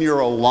work when you're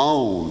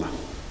alone.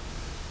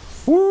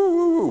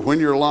 Woo,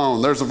 when you're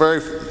alone. There's a very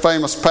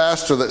famous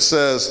pastor that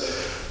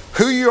says,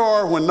 who you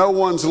are when no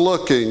one's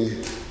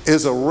looking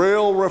is a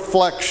real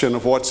reflection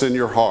of what's in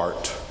your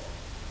heart.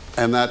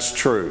 And that's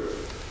true.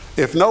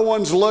 If no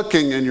one's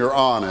looking and you're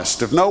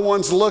honest, if no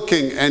one's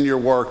looking and you're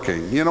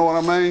working, you know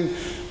what I mean?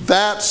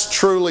 That's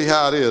truly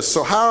how it is.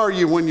 So how are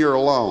you when you're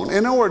alone?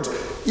 In other words,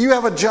 you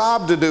have a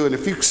job to do, and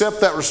if you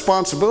accept that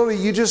responsibility,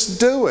 you just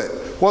do it,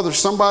 whether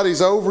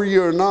somebody's over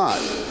you or not.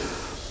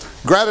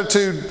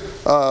 Gratitude,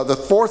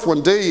 the fourth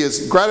one, D,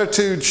 is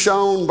gratitude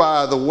shown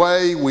by the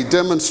way we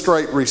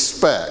demonstrate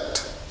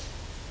respect.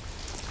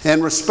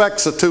 And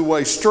respect's a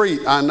two-way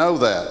street, I know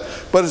that.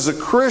 But as a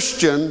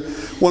Christian,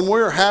 when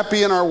we're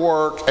happy in our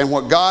work and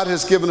what God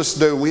has given us to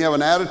do, and we have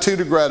an attitude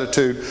of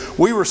gratitude,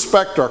 we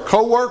respect our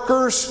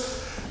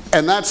co-workers,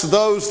 and that's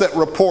those that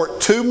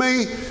report to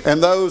me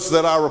and those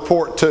that I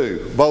report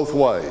to, both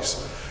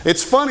ways.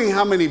 It's funny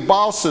how many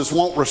bosses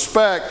won't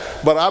respect,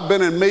 but I've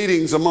been in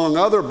meetings among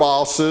other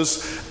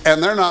bosses,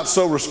 and they're not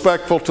so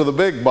respectful to the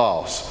big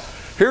boss.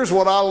 Here's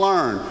what I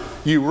learned.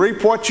 You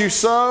reap what you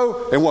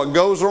sow, and what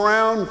goes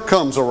around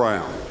comes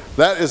around.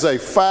 That is a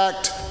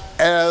fact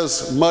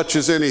as much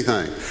as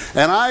anything.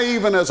 And I,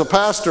 even as a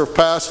pastor of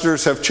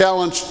pastors, have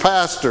challenged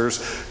pastors,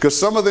 because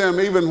some of them,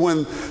 even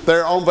when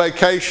they're on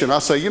vacation, I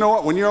say, you know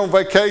what, when you're on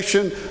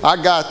vacation,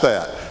 I got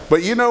that.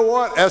 But you know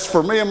what, as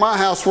for me and my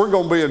house, we're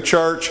going to be in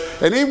church.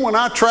 And even when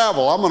I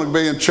travel, I'm going to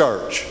be in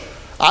church.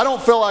 I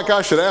don't feel like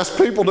I should ask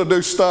people to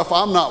do stuff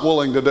I'm not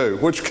willing to do,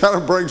 which kind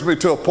of brings me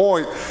to a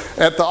point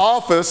at the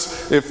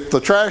office. If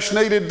the trash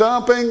needed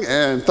dumping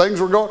and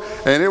things were going,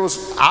 and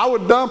I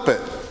would dump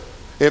it.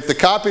 If the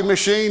copy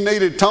machine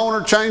needed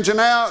toner changing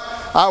out,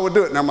 I would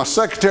do it. Now my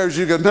secretaries,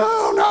 you go,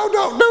 no,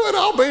 don't do it.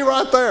 I'll be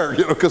right there,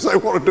 because they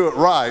want to do it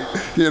right,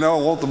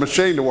 and want the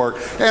machine to work.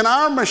 And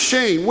our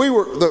machine,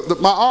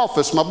 my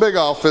office, my big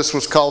office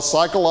was called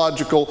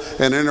Psychological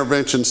and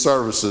Intervention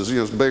Services.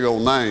 It's a big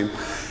old name.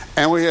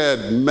 And we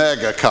had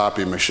mega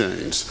copy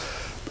machines.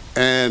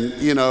 And,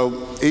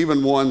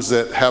 even ones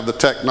that have the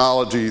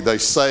technology, they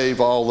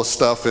save all the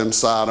stuff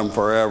inside them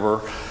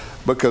forever,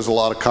 because a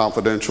lot of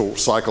confidential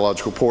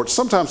psychological reports.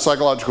 Sometimes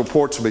psychological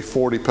reports will be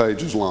 40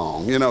 pages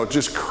long.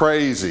 Just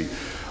crazy.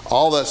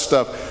 All that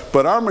stuff.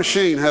 But our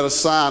machine had a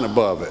sign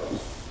above it.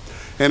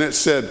 And it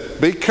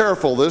said, be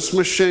careful, this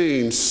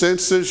machine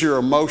senses your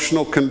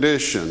emotional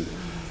condition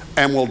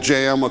and will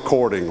jam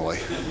accordingly.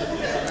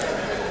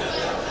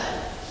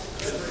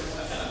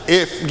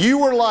 If you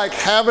were like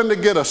having to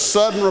get a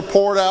sudden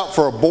report out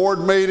for a board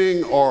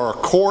meeting or a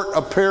court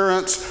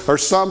appearance or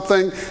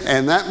something,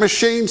 and that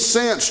machine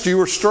sensed you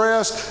were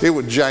stressed, it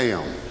would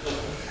jam.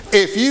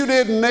 If you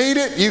didn't need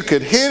it, you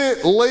could hit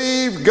it,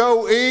 leave,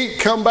 go eat,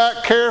 come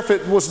back, care if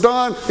it was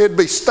done, it'd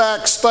be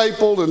stacked,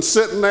 stapled, and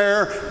sitting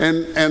there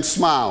and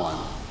smiling.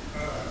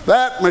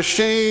 That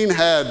machine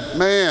had,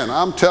 man,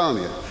 I'm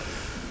telling you,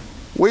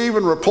 we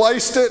even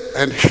replaced it,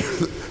 and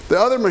the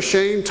other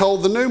machine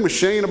told the new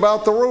machine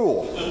about the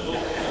rule.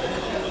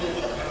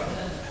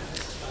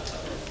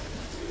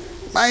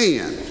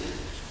 Man.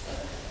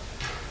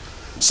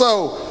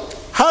 So,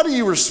 how do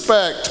you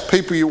respect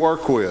people you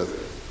work with?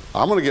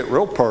 I'm going to get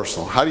real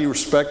personal. How do you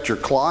respect your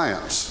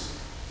clients?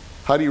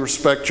 How do you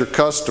respect your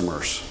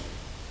customers?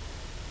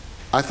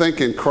 I think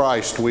in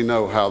Christ we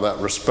know how that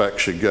respect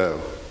should go.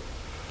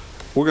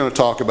 We're going to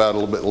talk about it a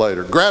little bit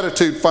later.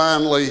 Gratitude,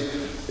 finally,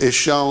 is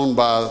shown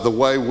by the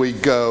way we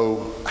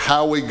go,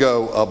 how we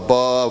go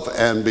above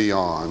and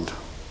beyond.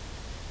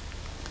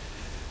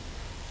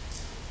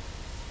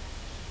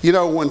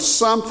 When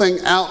something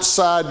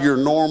outside your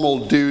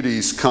normal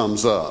duties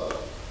comes up,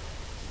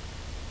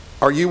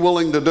 are you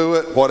willing to do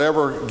it?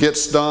 Whatever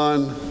gets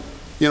done,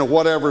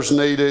 whatever's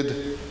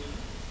needed,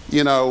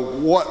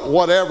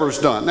 whatever's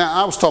done.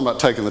 Now, I was talking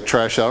about taking the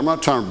trash out. I'm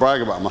not trying to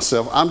brag about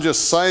myself. I'm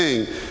just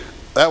saying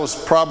that was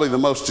probably the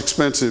most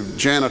expensive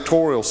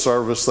janitorial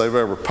service they've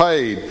ever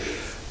paid,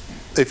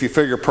 if you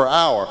figure per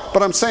hour.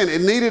 But I'm saying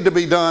it needed to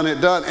be done, it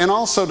done, and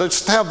also to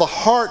just have the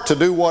heart to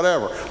do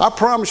whatever. I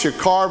promise you,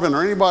 Carvin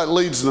or anybody that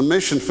leads in the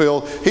mission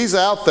field, he's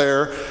out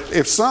there.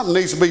 If something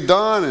needs to be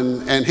done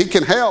and he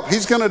can help,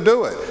 he's going to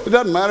do it. It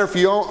doesn't matter if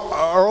you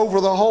are over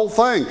the whole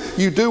thing.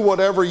 You do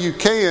whatever you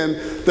can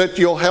that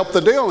you'll help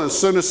the deal. And as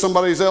soon as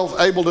somebody's else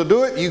able to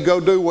do it, you go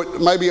do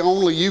what maybe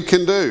only you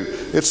can do.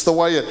 It's the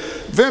way it...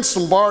 Vince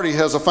Lombardi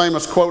has a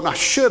famous quote, and I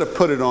should have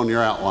put it on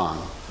your outline.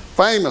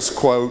 Famous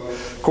quote.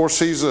 Of course,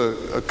 he's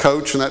a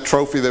coach, and that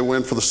trophy they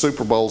win for the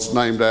Super Bowl is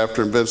named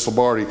after him, Vince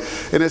Lombardi.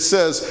 And it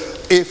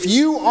says, if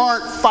you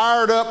aren't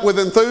fired up with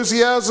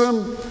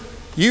enthusiasm,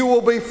 you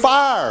will be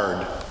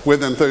fired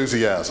with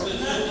enthusiasm.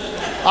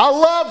 I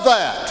love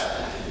that.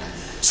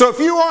 So if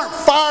you aren't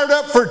fired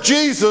up for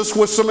Jesus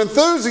with some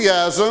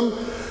enthusiasm,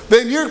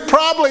 then you're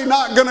probably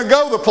not going to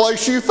go the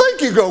place you think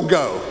you're going to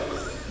go.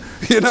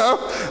 You know?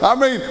 I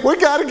mean, we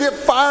got to get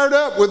fired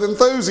up with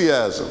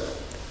enthusiasm.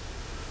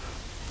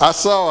 I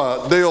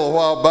saw a deal a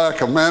while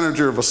back. A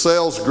manager of a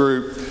sales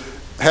group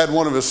had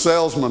one of his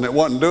salesmen that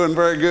wasn't doing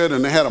very good,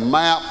 and they had a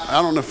map.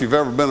 I don't know if you've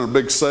ever been in a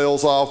big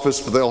sales office,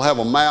 but they'll have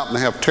a map and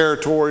they have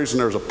territories, and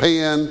there's a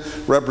pen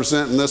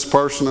representing this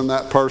person and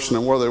that person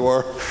and where they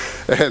were.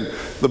 And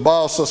the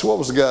boss says, what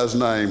was the guy's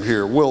name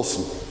here?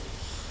 Wilson.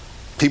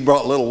 He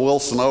brought little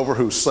Wilson over,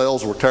 whose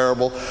sales were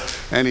terrible,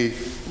 and he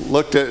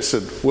looked at it and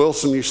said,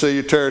 Wilson, you see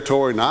your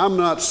territory. Now, I'm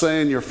not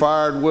saying you're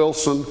fired,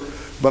 Wilson,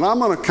 but I'm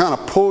going to kind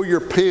of pull your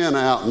pen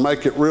out and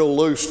make it real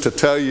loose to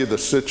tell you the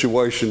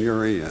situation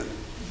you're in.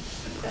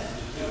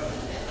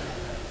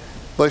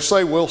 They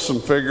say Wilson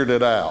figured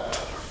it out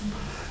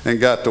and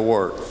got to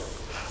work.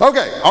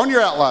 Okay, on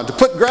your outline, to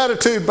put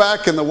gratitude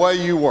back in the way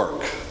you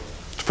work.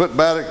 To put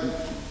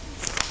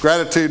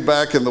gratitude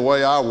back in the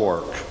way I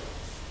work.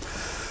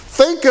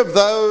 Think of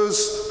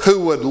those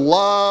who would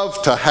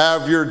love to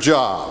have your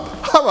job.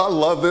 I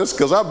love this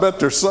because I bet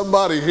there's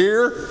somebody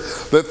here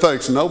that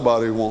thinks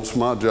nobody wants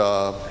my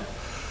job.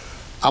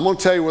 I'm going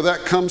to tell you where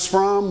that comes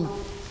from.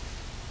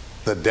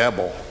 The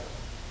devil.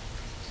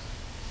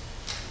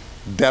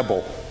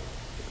 Devil.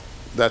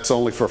 That's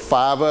only for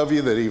 5 of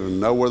you that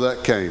even know where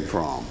that came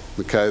from,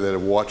 okay, that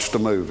have watched a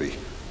movie,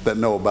 that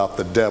know about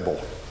the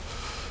devil,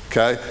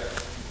 okay?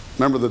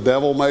 Remember the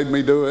devil made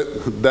me do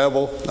it?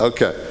 Devil?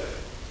 Okay.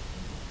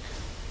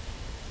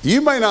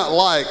 You may not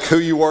like who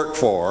you work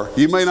for.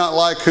 You may not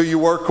like who you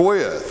work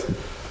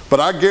with.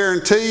 But I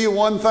guarantee you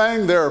one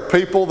thing, there are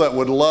people that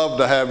would love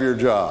to have your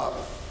job.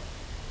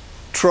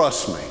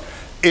 Trust me.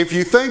 If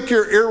you think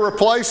you're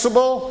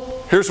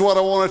irreplaceable, here's what I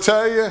want to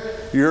tell you,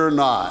 you're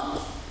not.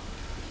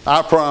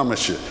 I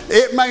promise you.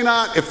 It may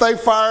not, if they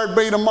fired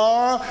me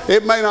tomorrow,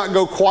 it may not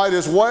go quite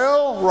as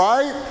well,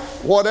 right?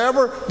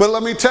 Whatever. But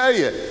let me tell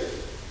you,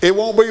 it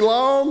won't be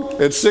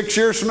long. And 6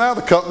 years from now,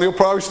 the company will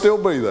probably still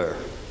be there.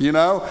 You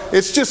know?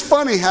 It's just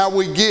funny how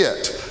we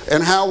get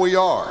and how we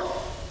are.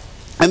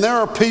 And there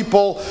are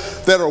people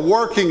that are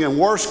working in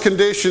worse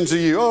conditions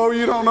than you. Oh,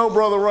 you don't know,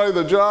 Brother Ray,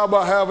 the job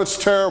I have, it's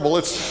terrible.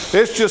 It's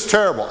just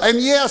terrible. And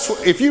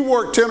yes, if you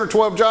work 10 or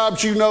 12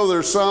 jobs, you know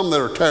there's some that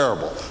are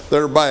terrible, that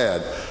are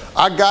bad.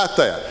 I got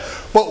that.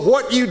 But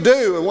what you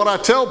do, and what I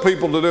tell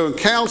people to do in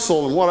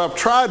counsel, and what I've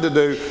tried to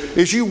do,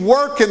 is you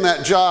work in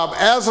that job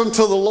as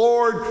unto the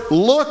Lord,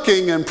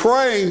 looking and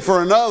praying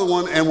for another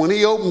one, and when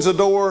He opens a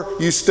door,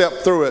 you step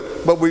through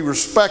it. But be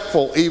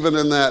respectful even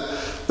in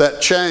that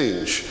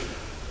change.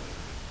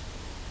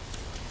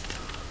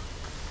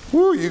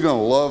 Woo, you're going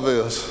to love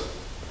this.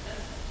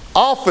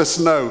 Office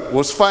note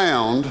was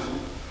found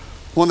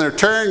when they're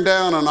tearing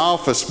down an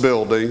office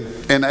building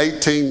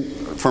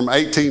from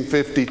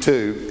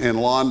 1852 in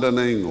London,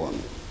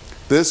 England.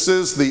 This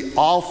is the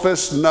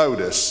office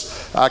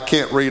notice. I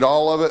can't read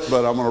all of it,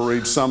 but I'm going to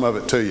read some of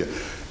it to you.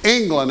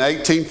 England,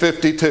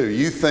 1852.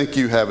 You think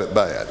you have it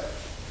bad.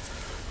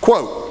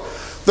 Quote,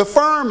 the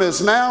firm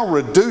is now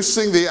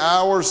reducing the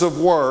hours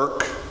of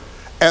work,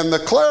 and the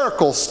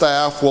clerical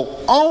staff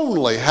will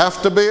only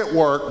have to be at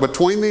work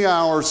between the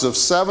hours of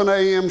 7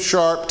 a.m.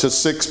 sharp to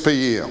 6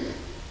 p.m.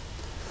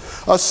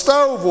 A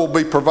stove will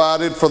be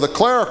provided for the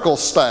clerical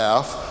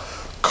staff.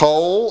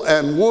 Coal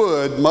and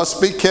wood must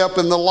be kept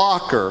in the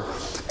locker,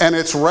 and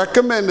it's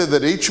recommended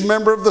that each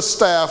member of the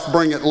staff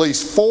bring at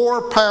least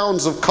 4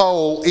 pounds of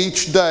coal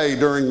each day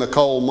during the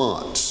cold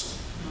months.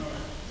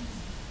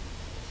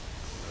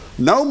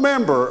 No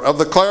member of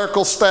the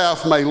clerical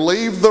staff may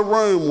leave the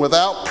room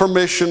without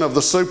permission of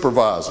the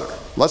supervisor.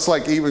 That's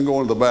like even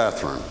going to the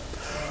bathroom.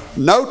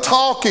 No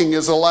talking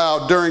is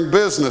allowed during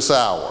business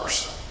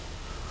hours.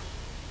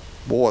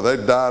 Boy,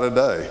 they'd die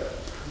today.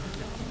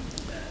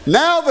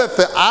 Now that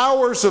the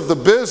hours of the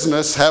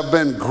business have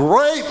been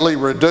greatly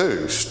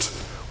reduced,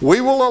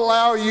 we will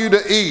allow you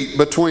to eat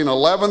between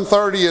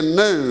 11:30 and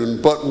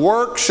noon, but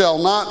work shall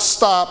not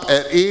stop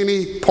at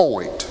any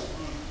point.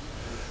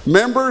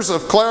 Members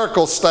of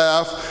clerical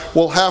staff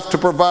will have to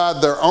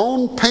provide their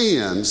own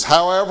pens.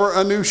 However,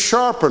 a new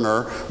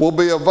sharpener will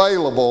be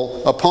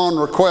available upon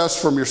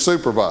request from your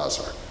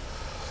supervisor.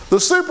 The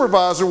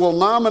supervisor will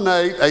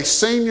nominate a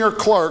senior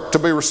clerk to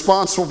be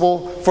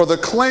responsible for the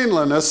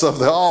cleanliness of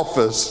the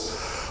office.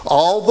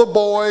 All the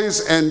boys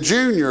and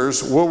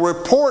juniors will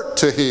report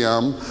to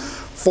him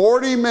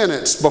 40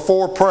 minutes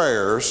before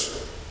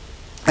prayers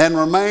and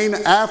remain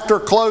after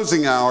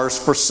closing hours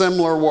for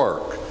similar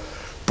work.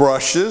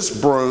 Brushes,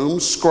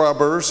 brooms,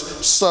 scrubbers,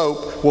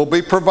 soap will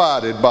be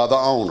provided by the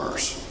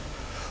owners.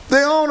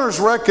 The owners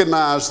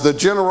recognize the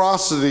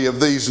generosity of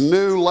these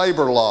new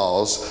labor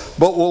laws,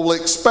 but will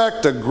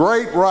expect a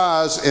great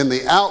rise in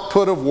the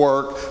output of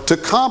work to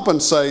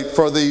compensate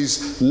for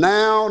these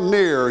now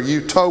near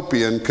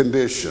utopian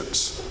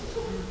conditions.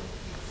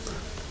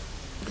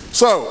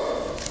 So,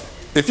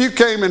 if you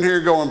came in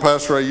here going,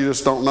 Pastor Ray, you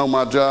just don't know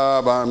my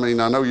job. I mean,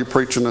 I know you're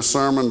preaching a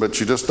sermon, but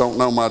you just don't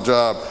know my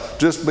job.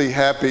 Just be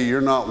happy you're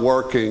not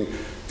working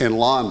in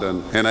London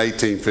in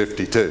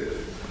 1852.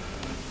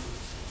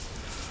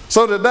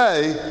 So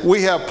today,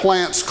 we have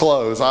plants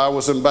closed. I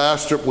was in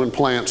Bastrop when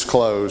plants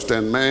closed.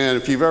 And man,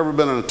 if you've ever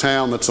been in a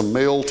town that's a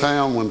mill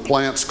town, when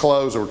plants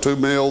close, or 2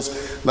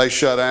 mills, they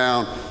shut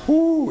down,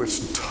 whoo,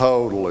 it's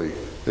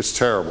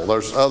terrible.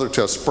 There's other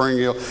towns, Spring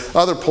Hill,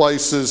 other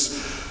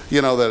places,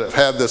 that have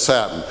had this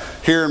happen.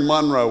 Here in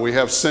Monroe, we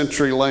have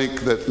CenturyLink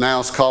that now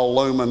is called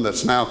Lumen,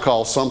 that's now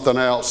called something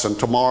else, and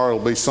tomorrow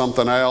it'll be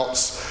something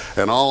else.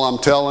 And all I'm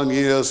telling you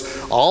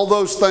is, all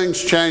those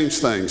things change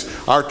things.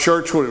 Our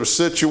church, when it was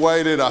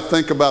situated, I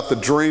think about the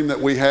dream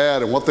that we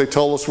had and what they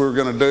told us we were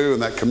going to do,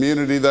 and that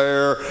community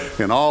there,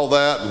 and all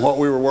that, and what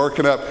we were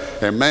working up.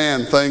 And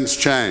man, things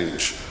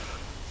change.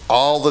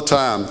 All the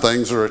time,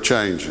 things are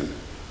a-changing.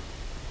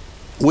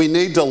 We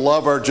need to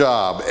love our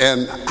job.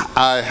 And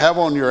I have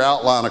on your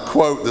outline a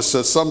quote that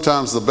says,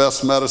 sometimes the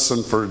best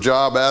medicine for a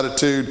job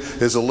attitude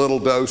is a little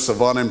dose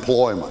of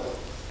unemployment.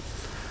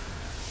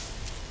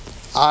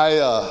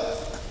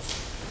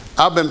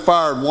 I've been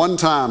fired one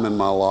time in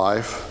my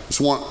life.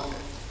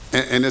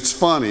 And it's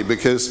funny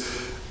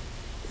because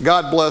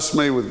God blessed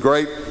me with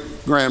great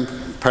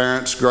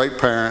grandparents, great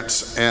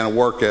parents, and a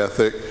work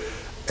ethic.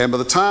 And by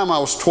the time I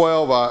was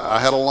 12, I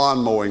had a lawn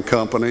mowing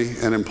company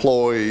and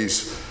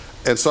employees.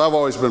 And so I've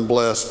always been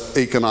blessed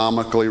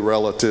economically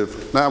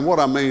relative. Now,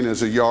 what I mean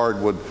is a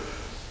yard was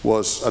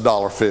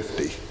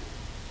 $1.50.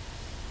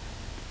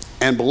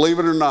 And believe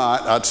it or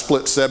not, I'd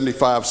split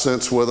 75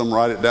 cents with them,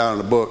 write it down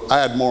in a book. I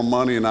had more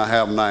money than I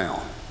have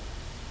now.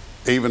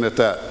 Even at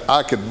that,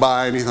 I could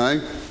buy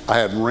anything. I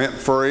had rent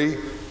free,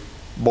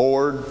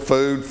 board,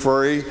 food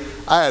free.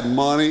 I had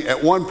money.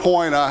 At one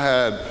point, I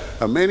had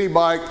a mini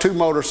bike, 2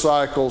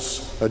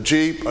 motorcycles, a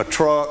Jeep, a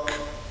truck,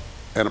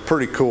 and a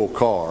pretty cool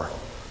car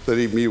that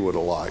even you would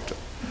have liked.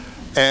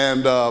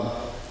 And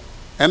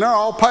they're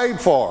all paid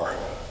for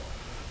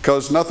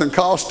because nothing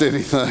cost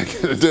anything.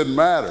 It didn't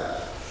matter.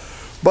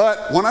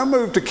 But when I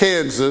moved to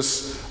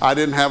Kansas, I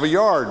didn't have a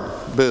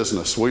yard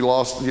business. We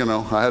lost,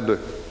 I had to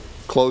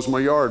close my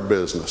yard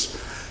business.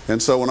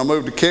 And so when I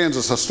moved to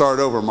Kansas, I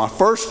started over. My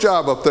first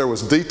job up there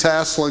was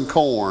detasseling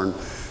corn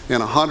in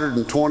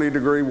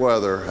 120-degree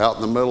weather out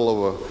in the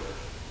middle of a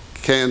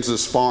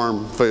Kansas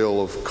farm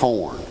field of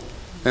corn.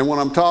 And when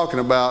I'm talking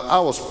about, I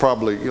was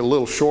probably a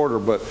little shorter,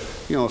 but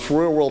it's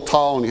real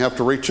tall, and you have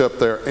to reach up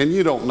there. And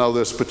you don't know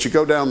this, but you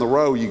go down the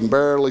row, you can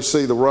barely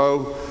see the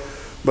row.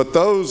 But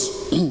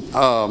those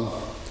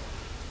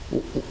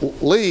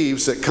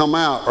leaves that come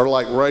out are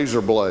like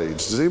razor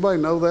blades. Does anybody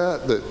know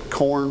that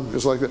corn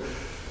is like that?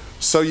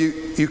 So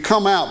you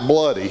come out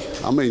bloody.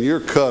 I mean, you're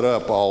cut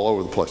up all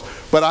over the place.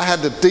 But I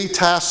had to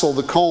detassel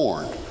the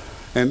corn.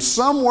 And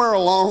somewhere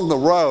along the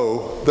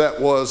row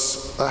that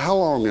was, how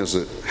long is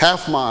it?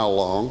 Half mile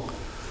long.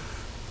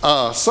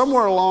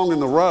 Somewhere along in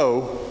the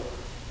row,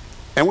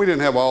 and we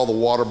didn't have all the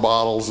water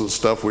bottles and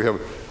stuff we have.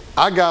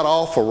 I got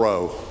off a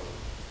row,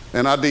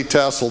 and I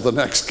detasseled the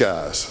next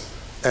guys.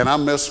 And I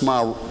missed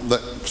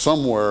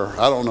somewhere,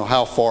 I don't know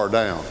how far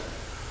down.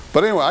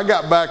 But anyway, I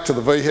got back to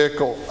the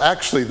vehicle.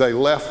 Actually, they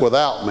left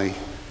without me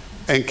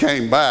and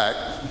came back,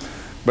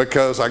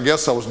 because I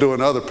guess I was doing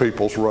other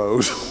people's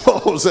rows.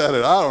 What was that?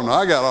 I don't know.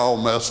 I got all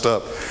messed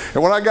up.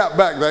 And when I got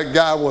back, that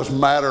guy was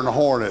madder than a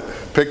hornet,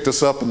 picked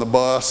us up in the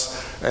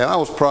bus, and I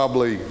was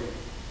probably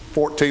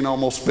 14,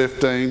 almost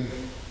 15.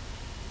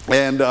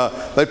 And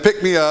they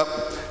picked me up,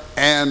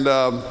 and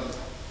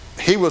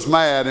he was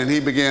mad, and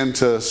he began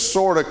to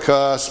sort of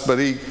cuss, but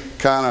he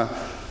kind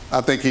of,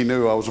 I think he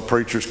knew I was a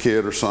preacher's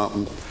kid or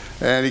something.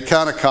 And he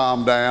kind of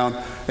calmed down.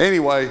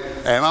 Anyway,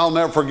 and I'll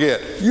never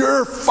forget,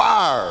 "You're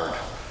fired."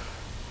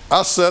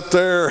 I sat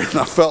there, and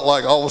I felt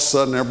like all of a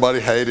sudden everybody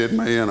hated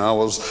me, and I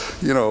was,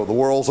 the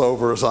world's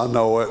over as I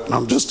know it, and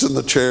I'm just in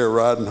the chair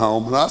riding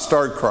home, and I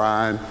started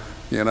crying,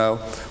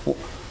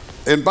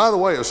 And by the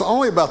way, it was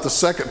only about the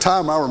second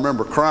time I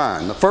remember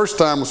crying. The first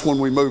time was when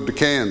we moved to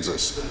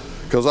Kansas,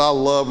 because I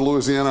loved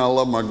Louisiana, I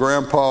loved my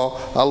grandpa,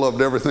 I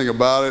loved everything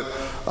about it.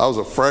 I was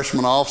a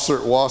freshman officer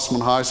at Wasserman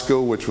High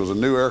School, which was a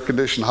new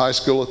air-conditioned high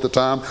school at the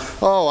time.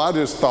 Oh, I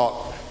just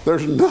thought,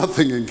 there's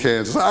nothing in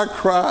Kansas. I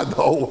cried the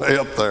whole way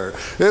up there.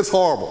 It's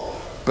horrible.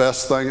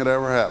 Best thing that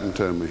ever happened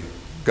to me.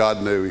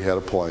 God knew He had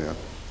a plan.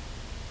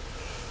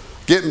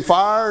 Getting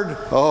fired,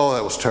 oh,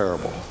 that was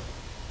terrible.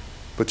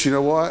 But you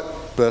know what?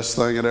 Best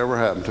thing that ever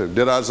happened to me.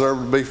 Did I deserve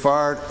to be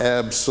fired?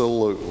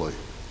 Absolutely.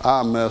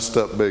 I messed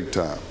up big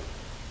time.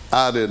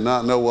 I did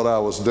not know what I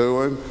was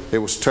doing. It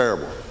was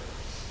terrible.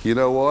 You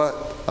know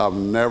what? I've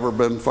never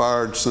been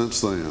fired since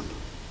then.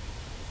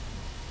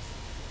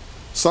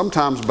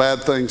 Sometimes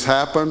bad things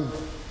happen,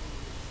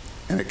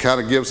 and it kind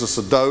of gives us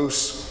a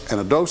dose, and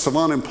a dose of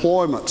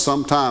unemployment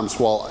sometimes.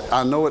 While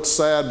I know it's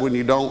sad when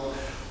you don't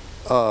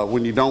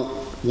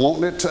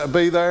want it to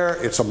be there,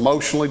 it's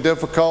emotionally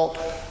difficult.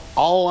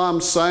 All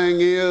I'm saying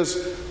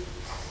is,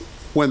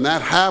 when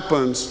that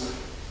happens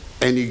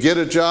and you get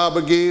a job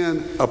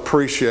again,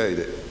 appreciate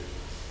it.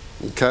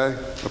 Okay?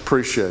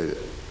 Appreciate it.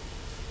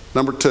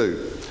 Number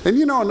 2. And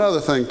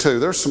another thing too,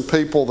 there's some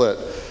people that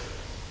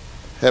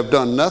have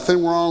done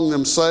nothing wrong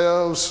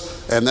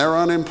themselves, and they're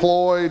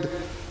unemployed,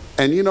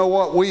 And you know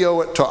what? We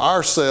owe it to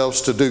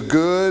ourselves to do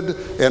good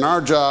in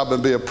our job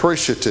and be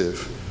appreciative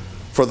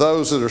for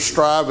those that are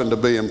striving to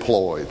be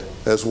employed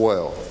as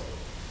well.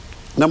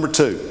 Number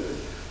 2,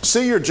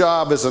 see your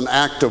job as an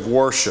act of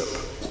worship.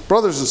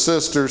 Brothers and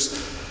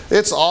sisters,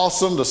 it's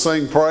awesome to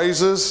sing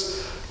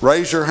praises,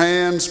 raise your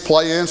hands,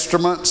 play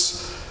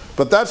instruments,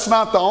 but that's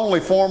not the only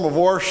form of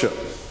worship.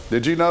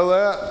 Did you know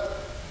that?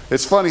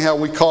 It's funny how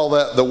we call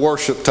that the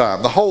worship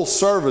time. The whole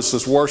service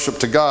is worship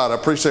to God. I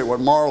appreciate what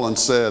Marlon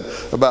said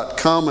about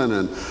coming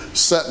and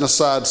setting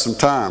aside some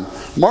time.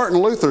 Martin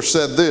Luther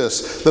said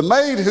this: the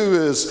maid who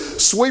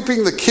is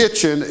sweeping the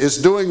kitchen is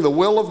doing the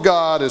will of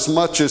God as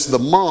much as the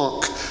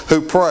monk who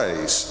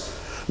prays.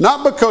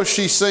 Not because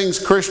she sings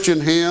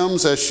Christian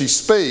hymns as she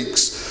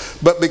speaks,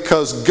 but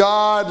because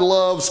God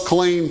loves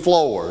clean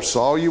floors. So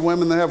all you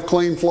women that have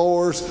clean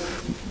floors,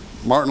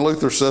 Martin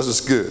Luther says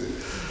it's good.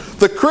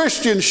 The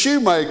Christian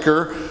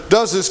shoemaker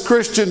does his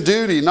Christian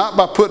duty not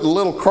by putting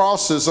little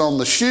crosses on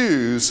the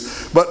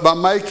shoes, but by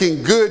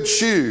making good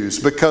shoes,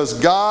 because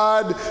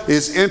God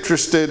is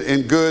interested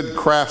in good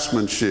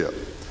craftsmanship.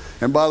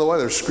 And by the way,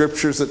 there's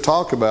scriptures that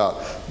talk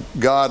about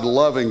God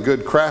loving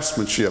good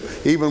craftsmanship,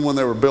 even when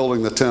they were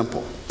building the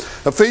temple.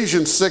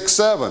 Ephesians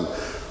 6:7.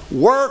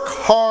 Work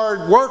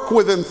hard, work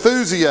with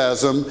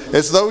enthusiasm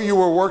as though you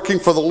were working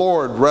for the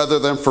Lord rather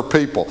than for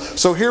people.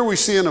 So here we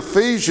see in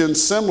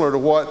Ephesians similar to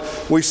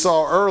what we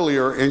saw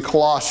earlier in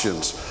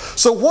Colossians.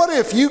 So what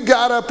if you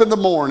got up in the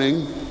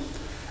morning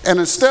and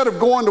instead of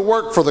going to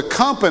work for the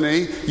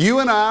company,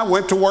 you and I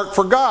went to work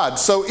for God?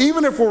 So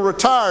even if we're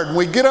retired and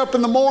we get up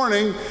in the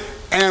morning,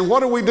 and what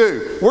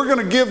do? We're going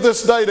to give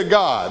this day to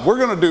God. We're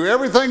going to do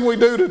everything we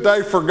do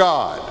today for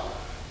God.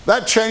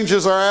 That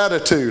changes our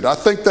attitude. I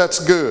think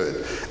that's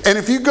good. And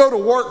if you go to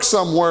work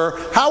somewhere,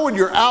 how would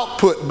your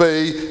output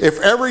be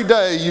if every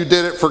day you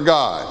did it for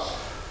God?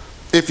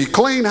 If you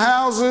clean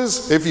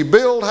houses, if you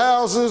build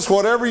houses,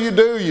 whatever you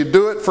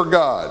do it for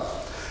God.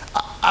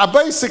 I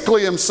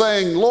basically am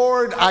saying,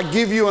 Lord, I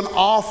give you an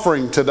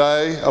offering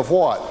today of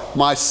what?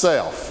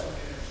 Myself.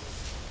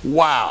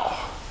 Wow.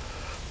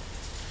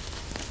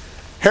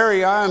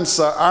 Harry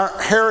Ironside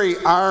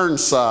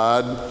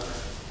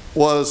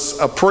was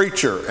a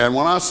preacher. And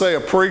when I say a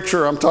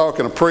preacher, I'm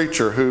talking a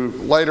preacher who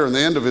later in the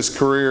end of his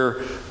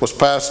career was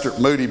pastor at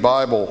Moody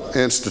Bible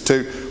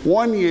Institute.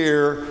 One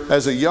year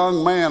as a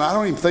young man, I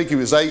don't even think he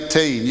was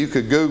 18. You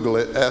could Google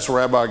it, ask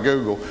Rabbi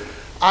Google.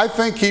 I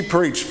think he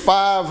preached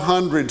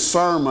 500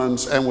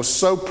 sermons and was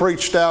so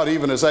preached out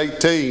even as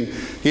 18,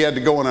 he had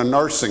to go in a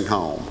nursing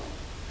home.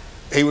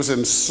 He was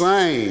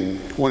insane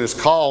when his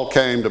call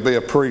came to be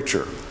a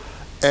preacher.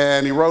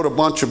 And he wrote a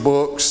bunch of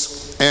books.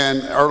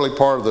 And early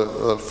part of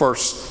the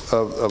first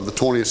of the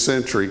 20th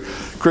century,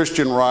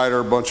 Christian writer,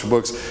 a bunch of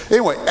books.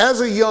 Anyway,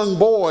 as a young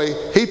boy,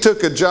 he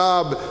took a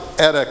job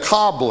at a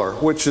cobbler,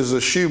 which is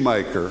a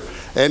shoemaker,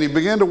 and he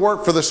began to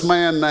work for this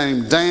man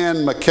named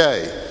Dan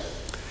McKay.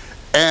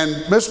 And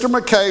Mr.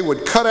 McKay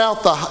would cut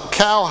out the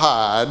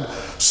cowhide,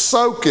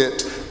 soak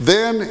it,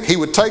 then he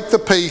would take the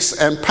piece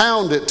and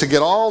pound it to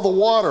get all the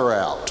water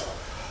out.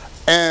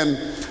 And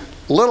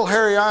little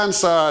Harry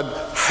Ironside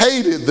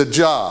hated the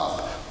job.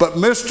 But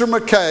Mr.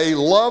 McKay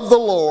loved the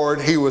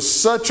Lord. He was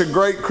such a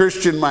great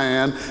Christian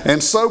man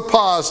and so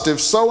positive,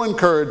 so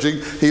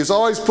encouraging. He was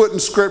always putting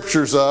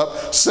scriptures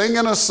up,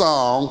 singing a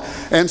song,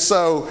 and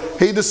so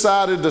he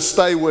decided to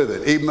stay with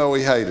it, even though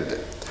he hated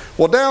it.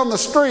 Well, down the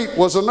street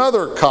was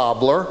another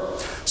cobbler,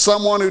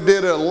 someone who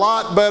did a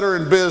lot better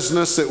in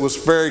business. It was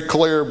very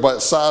clear by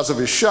the size of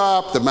his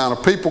shop, the amount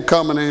of people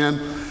coming in.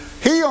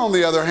 He, on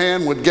the other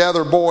hand, would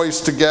gather boys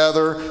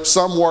together.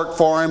 Some worked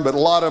for him, but a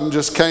lot of them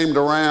just came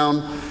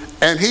around.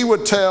 And he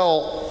would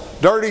tell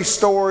dirty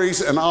stories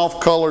and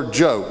off-colored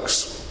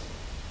jokes.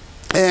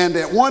 And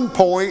at one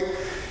point,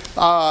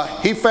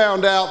 he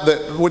found out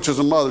that, which is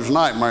a mother's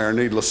nightmare,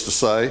 needless to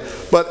say,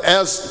 but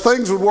as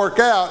things would work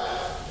out,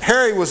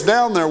 Harry was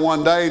down there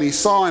one day and he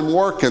saw him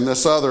working,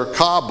 this other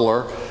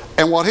cobbler,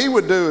 and what he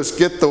would do is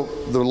get the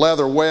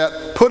leather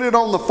wet, put it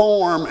on the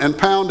form and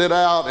pound it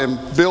out and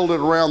build it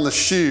around the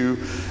shoe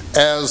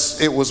as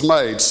it was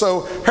made.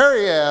 So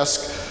Harry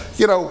asked,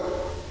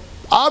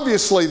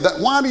 obviously,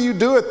 why do you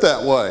do it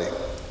that way?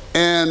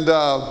 And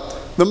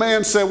the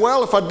man said,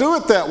 well, if I do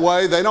it that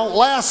way, they don't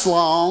last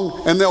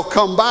long and they'll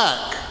come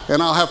back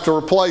and I'll have to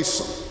replace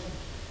them.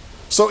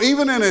 So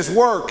even in his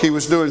work, he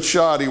was doing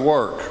shoddy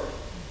work.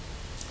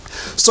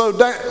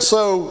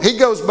 So he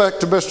goes back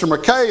to Mr.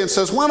 McKay and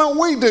says, why don't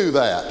we do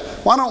that?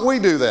 Why don't we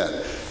do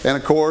that? And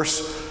of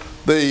course,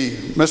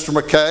 Mr.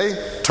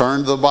 McKay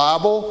turned to the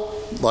Bible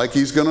like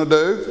he's going to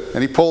do,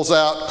 and he pulls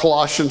out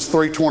Colossians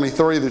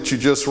 3:23 that you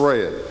just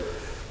read.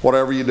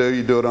 Whatever you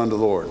do it unto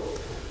the Lord.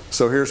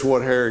 So here's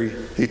what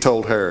he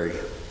told Harry.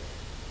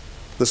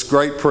 This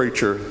great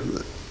preacher,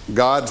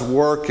 God's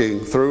working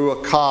through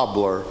a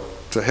cobbler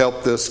to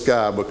help this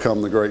guy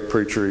become the great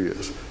preacher he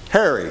is.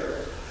 Harry,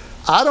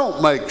 I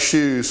don't make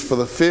shoes for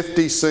the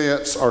 50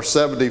 cents or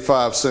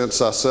 75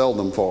 cents I sell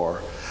them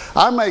for.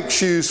 I make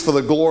shoes for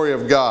the glory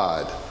of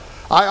God.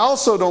 I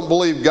also don't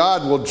believe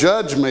God will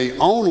judge me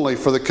only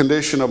for the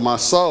condition of my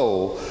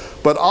soul,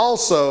 but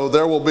also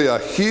there will be a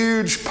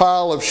huge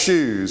pile of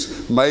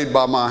shoes made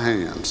by my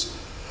hands.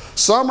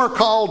 Some are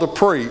called to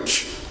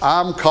preach.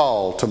 I'm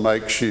called to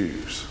make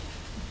shoes.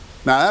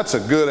 Now that's a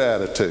good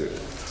attitude.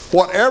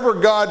 Whatever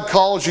God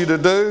calls you to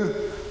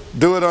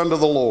do it unto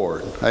the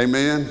Lord.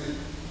 Amen?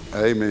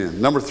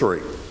 Amen. Number 3,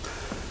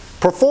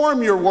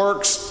 perform your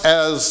works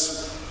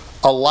as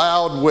a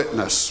loud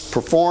witness.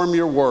 Perform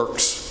your work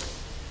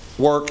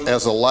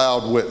as a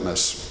loud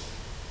witness.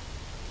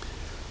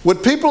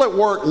 Would people at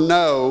work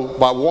know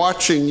by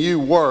watching you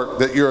work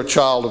that you're a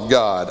child of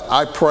God?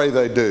 I pray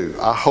they do.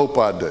 I hope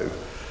I do.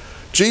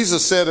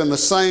 Jesus said, in the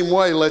same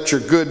way, let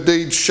your good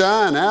deeds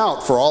shine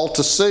out for all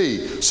to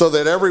see, so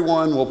that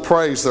everyone will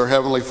praise their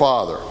Heavenly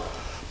Father.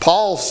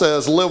 Paul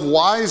says, live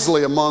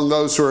wisely among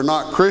those who are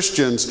not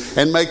Christians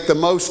and make the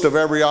most of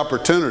every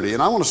opportunity.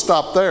 And I want to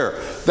stop there.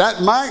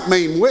 That might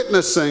mean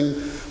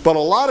witnessing, but a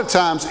lot of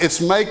times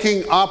it's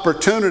making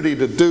opportunity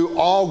to do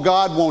all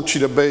God wants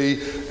you to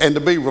be and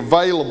to be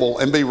available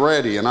and be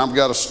ready. And I've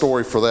got a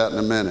story for that in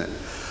a minute.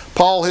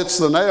 Paul hits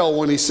the nail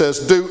when he says,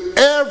 do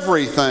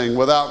everything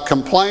without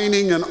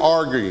complaining and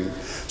arguing.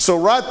 So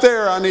right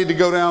there, I need to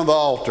go down to the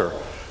altar.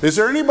 Is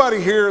there anybody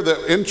here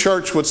that in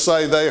church would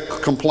say they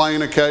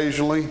complain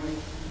occasionally?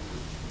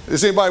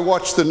 Does anybody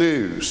watch the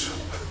news?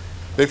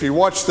 If you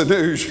watch the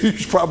news, you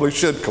probably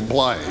should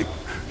complain,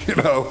 you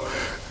know.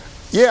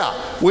 Yeah,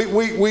 we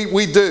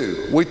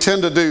do. We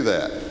tend to do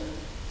that.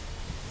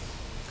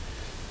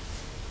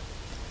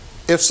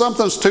 If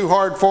something's too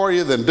hard for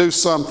you, then do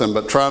something,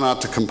 but try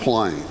not to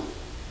complain.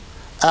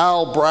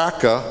 Al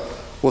Braca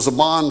was a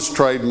bonds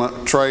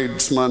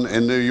tradesman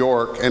in New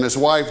York, and his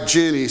wife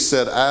Jenny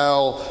said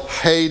Al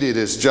hated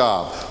his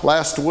job.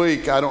 Last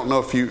week, I don't know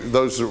if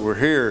those that were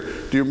here,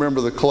 do you remember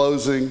the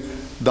closing?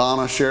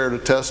 Donna shared a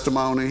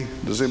testimony.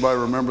 Does anybody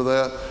remember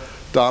that?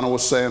 Donna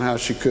was saying how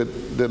she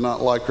did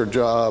not like her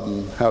job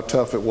and how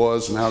tough it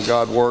was and how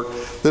God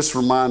worked. This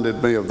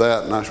reminded me of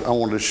that, and I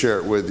wanted to share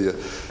it with you.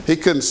 He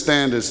couldn't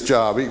stand his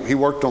job. He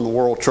worked on the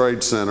World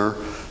Trade Center,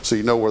 so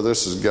you know where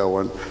this is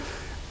going.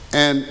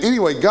 And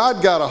anyway,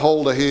 God got a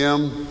hold of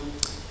him,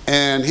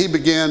 and he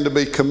began to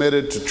be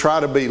committed to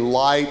try to be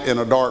light in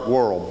a dark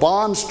world.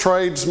 Bonds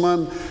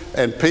tradesmen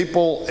and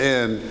people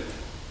in,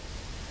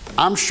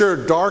 I'm sure,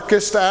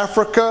 darkest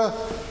Africa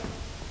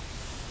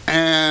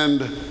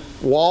and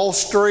Wall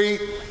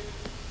Street,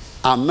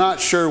 I'm not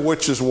sure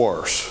which is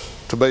worse,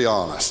 to be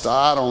honest.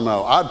 I don't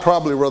know. I'd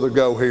probably rather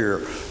go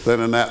here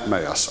than in that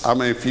mess. I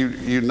mean, if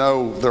you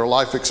know their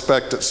life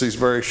expectancy is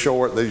very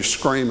short, they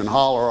scream and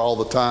holler all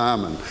the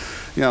time, and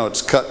you know,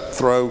 it's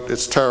cutthroat,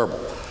 it's terrible.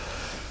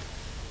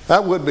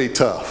 That would be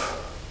tough.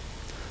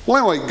 Well,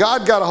 anyway,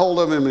 God got a hold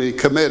of him and he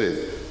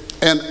committed.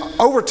 And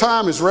over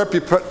time, his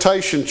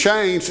reputation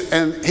changed,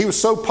 and he was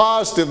so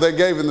positive they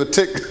gave him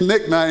the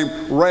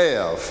nickname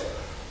Rev.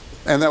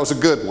 And that was a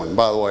good one,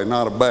 by the way,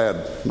 not a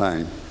bad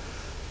name.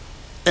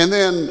 And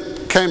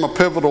then came a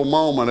pivotal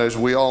moment, as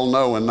we all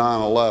know, in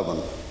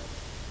 9/11.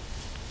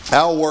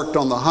 Al worked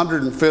on the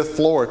 105th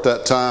floor at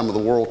that time of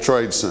the World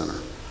Trade Center.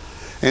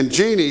 And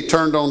Jeannie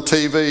turned on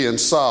TV and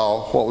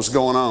saw what was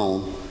going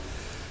on.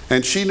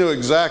 And she knew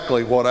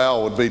exactly what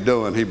Al would be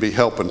doing. He'd be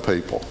helping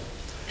people.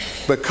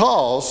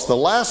 Because the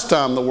last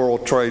time the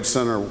World Trade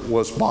Center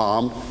was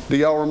bombed, do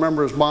y'all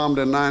remember it was bombed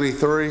in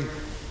 93?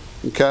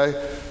 Okay?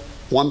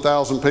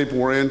 1,000 people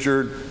were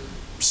injured,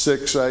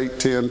 6, 8,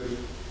 10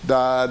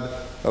 died.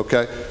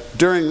 Okay?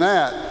 During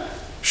that,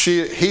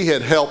 he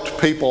had helped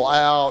people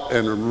out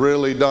and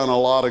really done a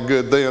lot of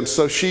good then.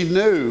 So she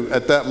knew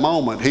at that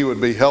moment he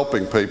would be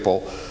helping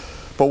people.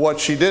 But what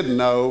she didn't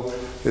know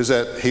is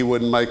that he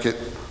wouldn't make it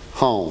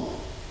home.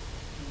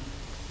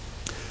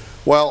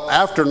 Well,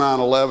 after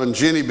 9/11,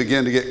 Jenny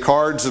began to get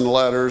cards and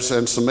letters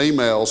and some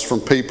emails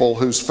from people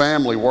whose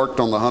family worked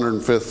on the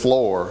 105th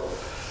floor.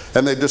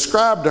 And they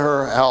described to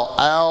her how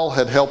Al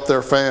had helped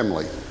their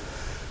family.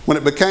 When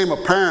it became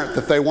apparent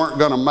that they weren't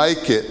going to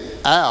make it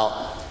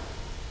out,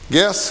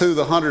 guess who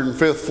the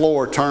 105th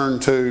floor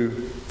turned to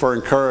for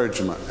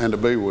encouragement and to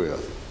be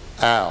with?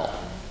 Al.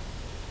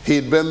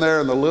 He'd been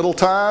there in the little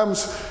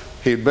times.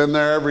 He'd been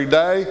there every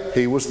day.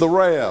 He was the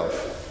Rev.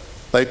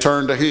 They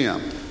turned to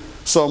him.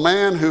 So a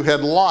man who had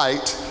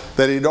light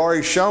that he'd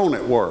already shown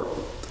at work.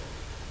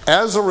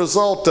 As a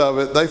result of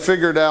it, they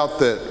figured out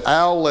that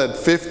Al led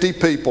 50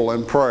 people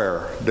in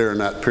prayer during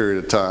that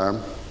period of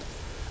time.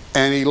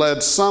 And he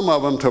led some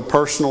of them to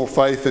personal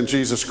faith in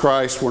Jesus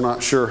Christ. We're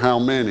not sure how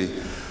many.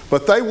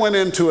 But they went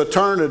into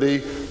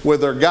eternity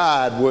with their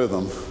guide with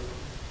them,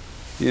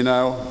 you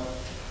know.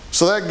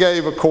 So that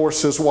gave, of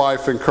course, his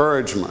wife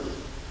encouragement.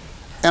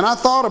 And I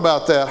thought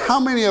about that. How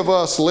many of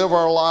us live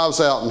our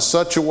lives out in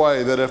such a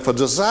way that if a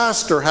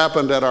disaster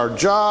happened at our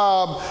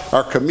job,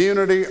 our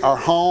community, our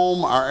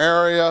home, our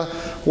area,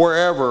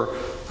 wherever,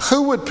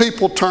 who would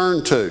people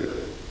turn to?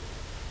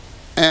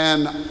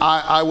 And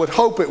I would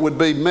hope it would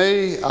be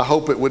me. I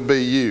hope it would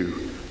be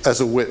you as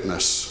a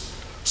witness.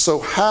 So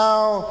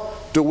how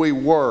do we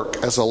work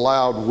as a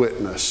loud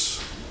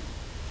witness?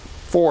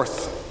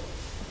 Fourth,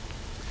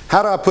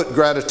 how do I put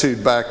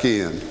gratitude back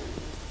in?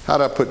 How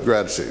do I put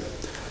gratitude?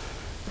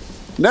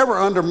 Never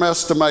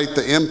underestimate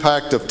the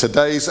impact of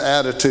today's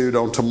attitude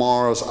on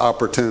tomorrow's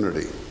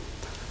opportunity.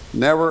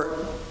 Never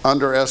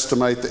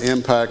underestimate the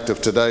impact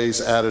of today's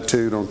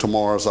attitude on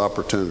tomorrow's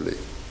opportunity.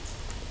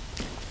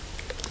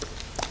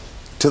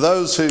 To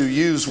those who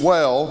use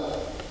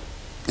well,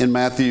 in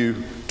Matthew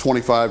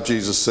 25,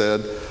 Jesus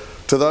said,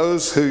 to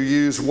those who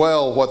use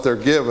well what they're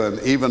given,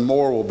 even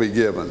more will be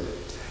given,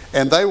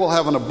 and they will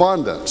have an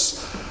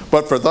abundance.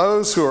 But for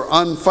those who are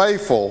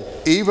unfaithful,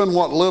 even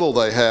what little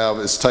they have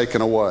is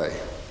taken away.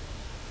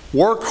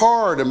 Work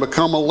hard and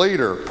become a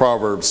leader,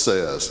 Proverbs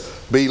says.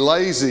 Be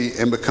lazy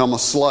and become a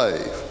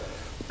slave.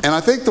 And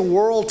I think the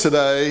world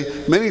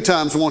today many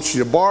times wants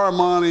you to borrow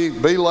money,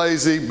 be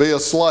lazy, be a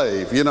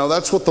slave. You know,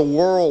 that's what the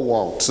world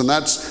wants, and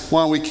that's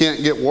why we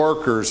can't get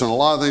workers and a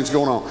lot of things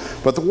going on.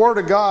 But the Word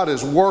of God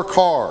is work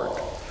hard.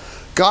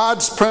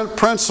 God's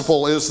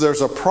principle is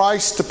there's a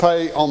price to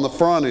pay on the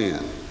front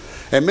end.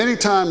 And many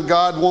times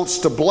God wants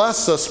to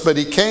bless us, but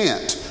He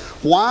can't.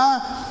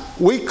 Why?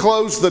 We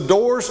close the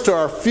doors to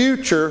our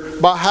future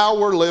by how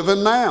we're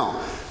living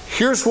now.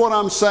 Here's what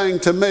I'm saying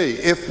to me.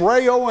 If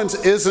Ray Owens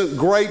isn't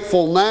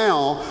grateful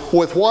now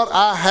with what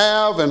I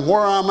have and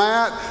where I'm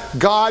at,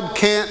 God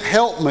can't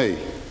help me.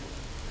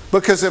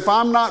 Because if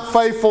I'm not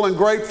faithful and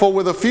grateful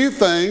with a few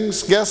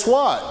things, guess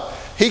what?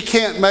 He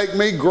can't make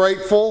me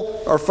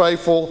grateful or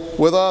faithful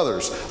with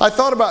others. I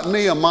thought about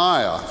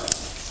Nehemiah.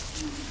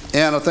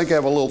 And I think I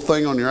have a little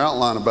thing on your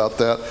outline about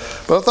that.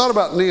 But I thought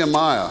about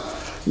Nehemiah.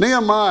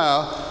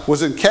 Nehemiah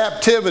was in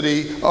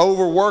captivity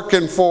over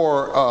working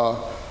for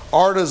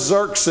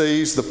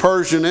Artaxerxes, the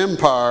Persian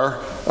Empire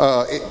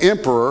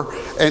emperor,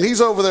 and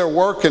he's over there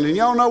working. And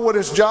y'all know what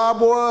his job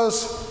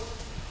was?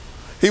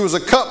 He was a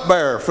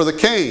cupbearer for the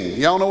king.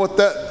 Y'all know what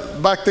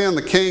that, back then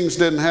the kings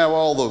didn't have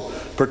all the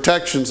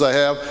protections they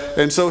have.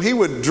 And so he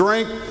would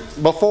drink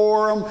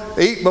before them,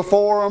 eat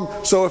before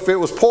them. So if it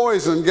was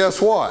poison,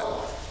 guess what?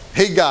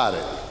 He got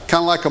it.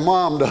 Kind of like a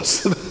mom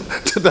does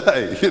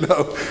today, you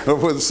know,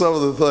 with some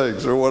of the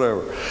things or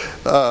whatever.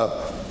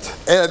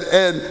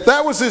 And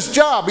that was his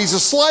job. He's a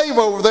slave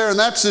over there, and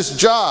that's his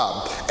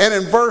job. And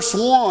in verse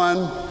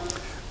 1,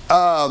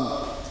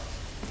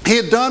 he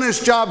had done his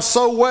job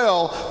so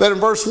well that in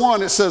verse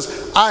 1 it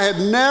says, I had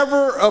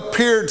never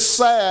appeared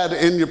sad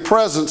in your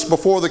presence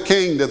before the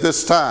king at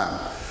this time.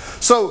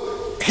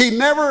 So he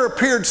never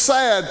appeared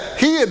sad.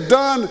 He had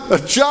done a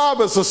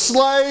job as a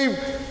slave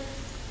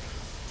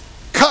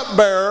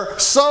cupbearer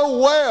so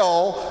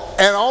well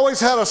and always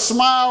had a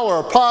smile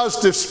or a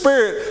positive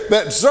spirit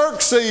that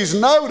Xerxes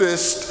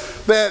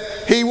noticed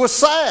that he was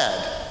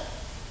sad.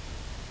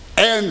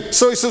 And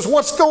so he says,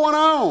 what's going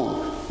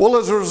on? Well,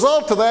 as a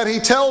result of that, he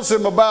tells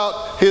him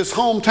about his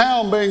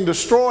hometown being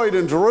destroyed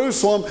in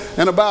Jerusalem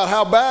and about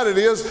how bad it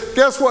is.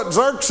 Guess what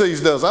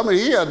Xerxes does? I mean,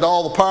 he had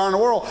all the power in the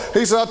world.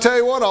 He said, I'll tell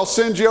you what, I'll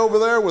send you over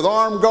there with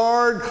armed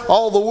guard,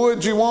 all the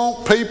wood you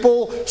want,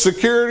 people,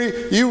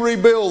 security, you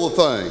rebuild the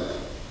thing.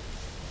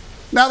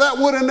 Now, that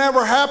would have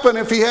never happened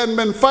if he hadn't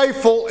been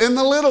faithful in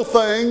the little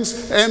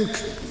things and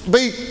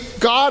be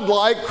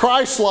God-like,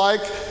 Christ-like,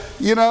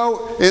 you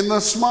know, in the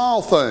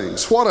small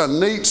things. What a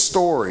neat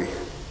story.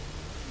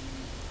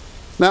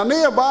 Now,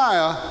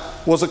 Nehemiah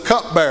was a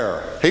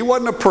cupbearer. He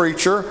wasn't a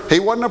preacher. He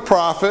wasn't a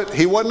prophet.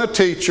 He wasn't a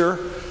teacher.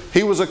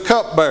 He was a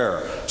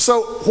cupbearer.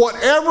 So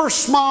whatever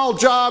small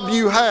job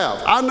you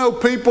have, I know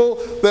people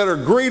that are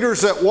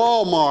greeters at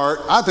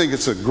Walmart. I think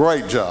it's a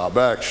great job,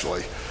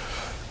 actually.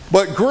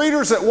 But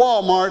greeters at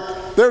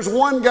Walmart, there's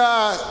one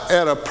guy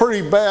at a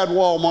pretty bad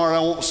Walmart, I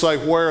won't say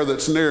where,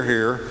 that's near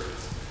here.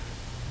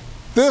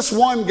 This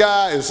one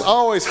guy is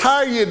always, how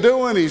are you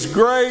doing? He's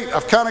great.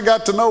 I've kind of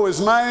got to know his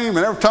name,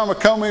 and every time I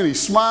come in, he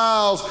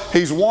smiles.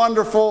 He's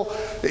wonderful.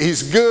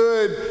 He's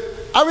good.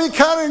 I mean, he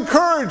kind of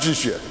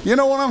encourages you. You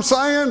know what I'm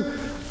saying?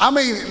 I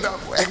mean,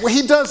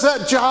 he does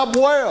that job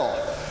well.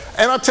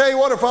 And I tell you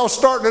what, if I was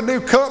starting a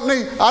new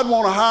company, I'd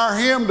want to hire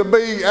him to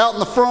be out in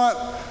the front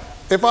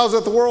if I was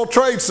at the World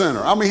Trade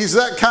Center. I mean, he's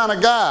that kind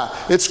of guy.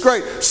 It's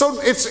great. So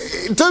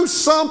do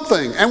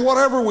something, and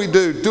whatever we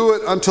do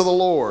it unto the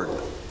Lord.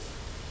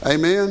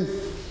 Amen?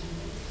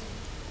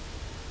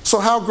 So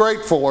how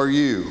grateful are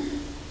you?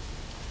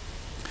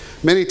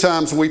 Many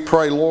times we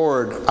pray,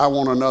 Lord, I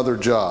want another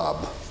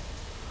job.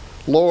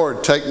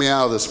 Lord, take me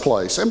out of this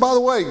place. And by the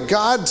way,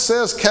 God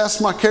says,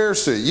 cast my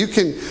cares to you.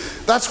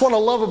 That's what I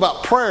love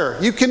about prayer.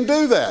 You can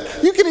do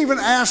that. You can even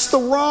ask the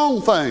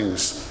wrong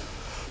things.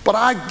 But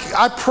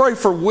I pray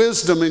for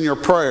wisdom in your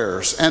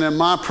prayers and in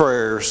my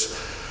prayers,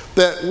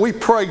 that we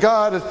pray,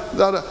 God,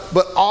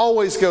 but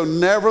always go,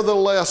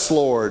 nevertheless,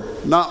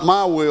 Lord, not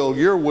my will,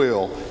 your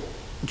will.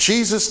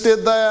 Jesus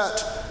did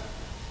that,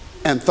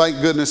 and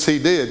thank goodness he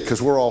did, because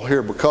we're all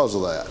here because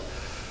of that.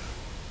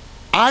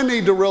 I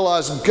need to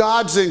realize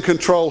God's in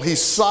control.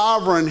 He's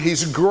sovereign.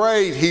 He's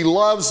great. He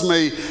loves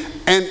me.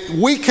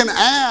 And we can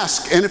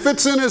ask, and if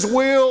it's in his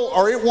will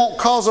or it won't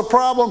cause a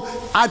problem,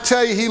 I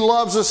tell you, he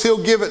loves us.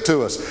 He'll give it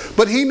to us.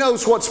 But he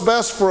knows what's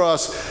best for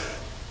us.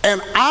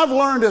 And I've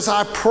learned as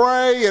I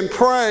pray and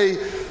pray,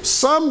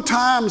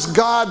 sometimes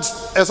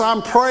as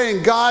I'm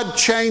praying, God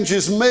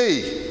changes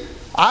me.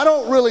 I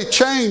don't really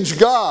change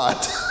God.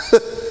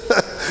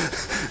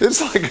 It's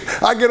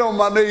like I get on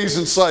my knees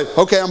and say,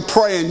 okay, I'm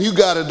praying, you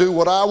got to do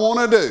what I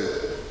want to do.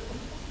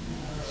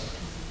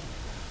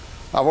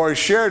 I've already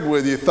shared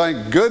with you,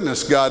 thank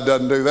goodness God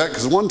doesn't do that,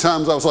 because one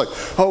time I was like,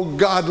 oh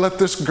God, let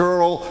this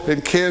girl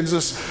in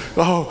Kansas,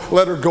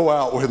 let her go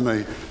out with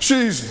me.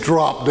 She's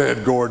drop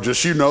dead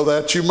gorgeous. You know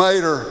that, you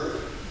made her.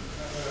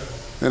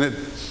 And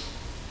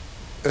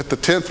at the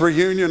 10th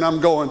reunion,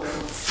 I'm going,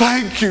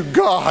 thank you,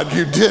 God,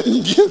 you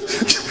didn't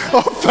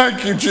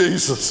thank you,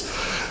 Jesus.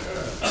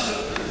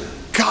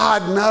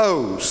 God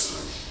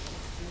knows.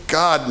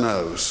 God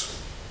knows.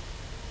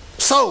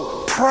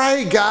 So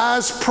pray,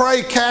 guys.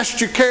 Pray, cast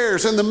your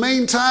cares. In the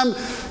meantime,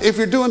 if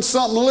you're doing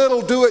something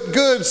little, do it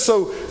good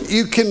so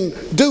you can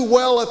do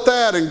well at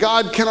that and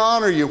God can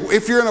honor you.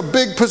 If you're in a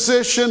big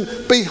position,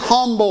 be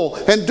humble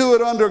and do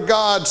it under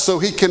God so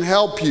He can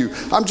help you.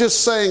 I'm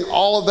just saying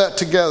all of that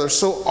together.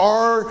 So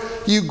are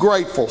you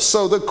grateful?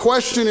 So the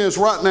question is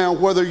right now,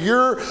 whether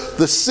you're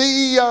the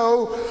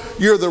CEO,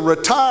 you're the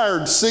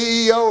retired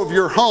CEO of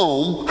your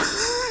home,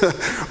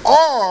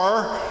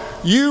 or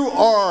you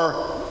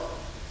are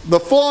the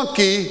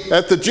flunky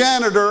at the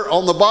janitor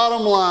on the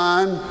bottom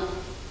line,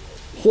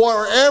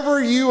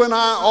 wherever you and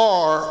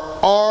I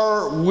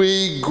are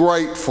we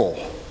grateful?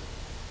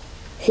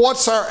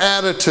 What's our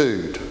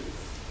attitude?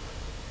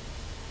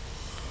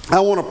 I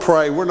want to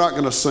pray. We're not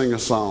going to sing a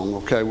song,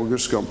 okay? We're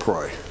just going to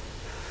pray.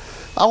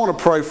 I want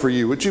to pray for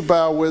you. Would you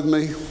bow with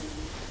me?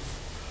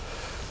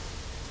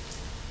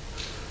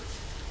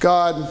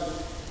 God,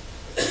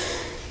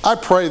 I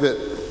pray that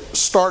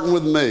starting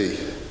with me,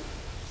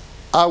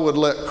 I would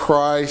let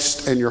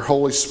Christ and your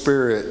Holy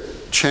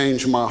Spirit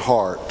change my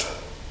heart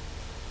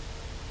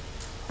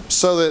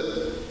so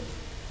that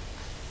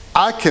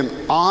I can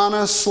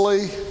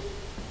honestly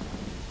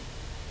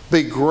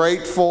be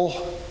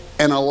grateful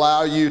and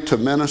allow you to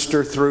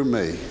minister through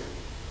me.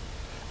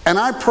 And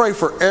I pray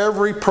for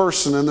every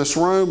person in this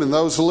room and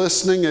those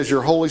listening as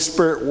your Holy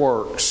Spirit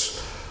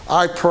works.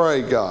 I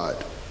pray,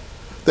 God,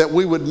 that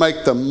we would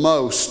make the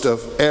most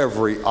of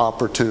every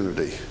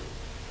opportunity.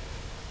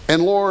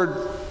 And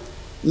Lord,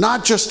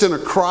 not just in a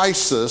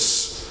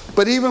crisis,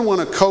 but even when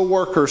a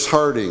coworker's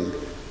hurting,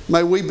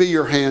 may we be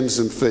your hands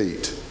and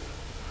feet.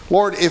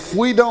 Lord, if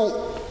we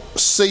don't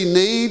see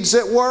needs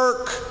at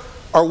work,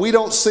 or we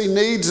don't see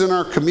needs in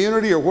our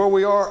community or where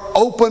we are,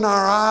 open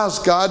our eyes,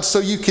 God, so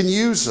you can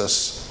use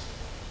us.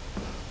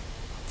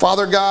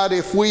 Father God,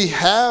 if we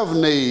have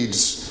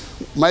needs,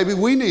 maybe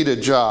we need a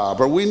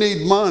job or we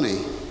need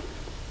money.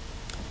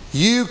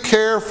 You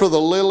care for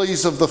the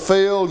lilies of the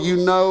field. You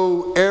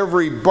know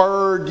every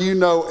bird. You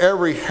know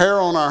every hair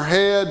on our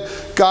head.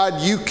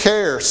 God, you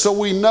care. So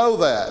we know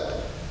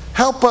that.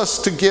 Help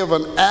us to give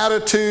an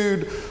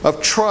attitude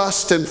of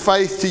trust and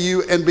faith to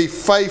you and be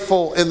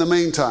faithful in the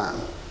meantime.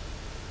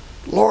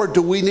 Lord,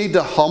 do we need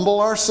to humble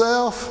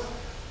ourselves?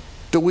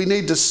 Do we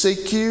need to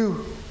seek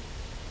you?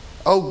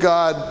 Oh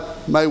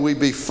God, may we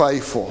be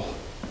faithful.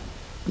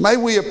 May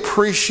we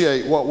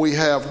appreciate what we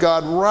have.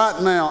 God,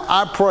 right now,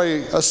 I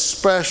pray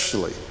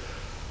especially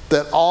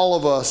that all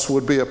of us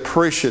would be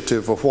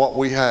appreciative of what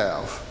we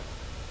have.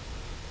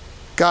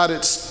 God,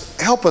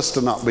 help us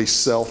to not be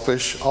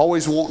selfish,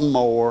 always wanting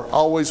more,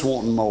 always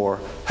wanting more.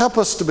 Help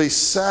us to be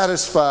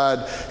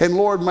satisfied. And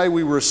Lord, may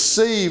we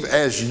receive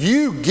as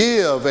you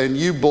give and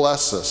you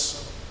bless us.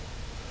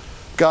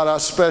 God, I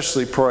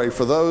especially pray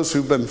for those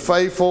who've been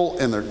faithful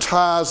in their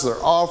tithes, their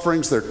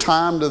offerings, their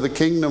time to the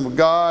kingdom of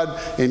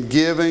God in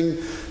giving.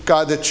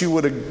 God, that you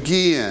would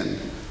again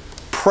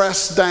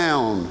press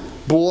down,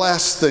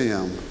 bless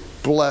them,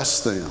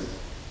 bless them.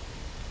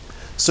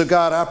 So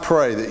God, I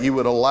pray that you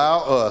would allow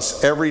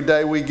us every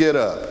day we get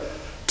up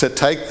to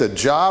take the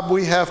job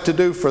we have to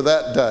do for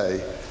that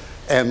day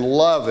and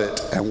love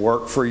it and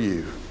work for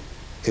you.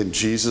 In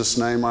Jesus'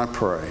 name I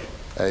pray.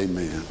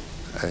 Amen.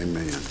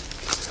 Amen.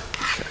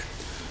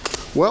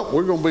 Well,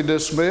 we're going to be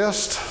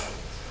dismissed.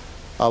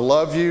 I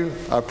love you.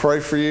 I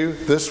pray for you.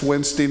 This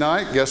Wednesday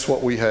night, guess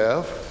what we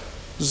have?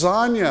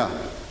 Zanya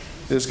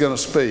is going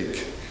to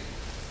speak.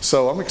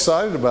 So I'm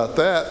excited about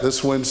that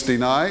this Wednesday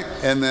night.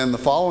 And then the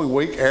following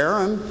week,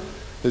 Aaron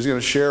is going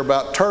to share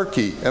about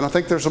turkey. And I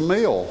think there's a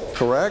meal,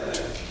 correct?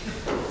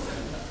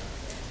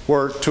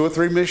 Where 2 or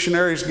 3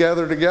 missionaries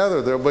gather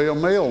together, there'll be a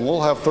meal. And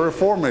we'll have 3 or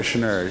 4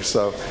 missionaries.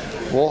 So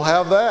we'll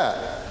have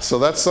that. So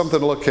that's something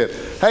to look at.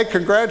 Hey,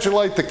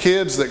 congratulate the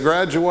kids that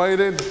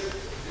graduated.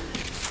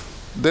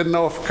 Didn't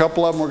know if a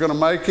couple of them were going to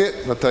make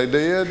it, but they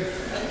did.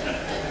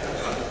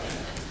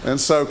 And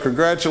so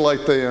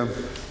congratulate them.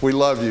 We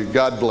love you.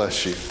 God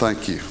bless you.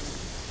 Thank you.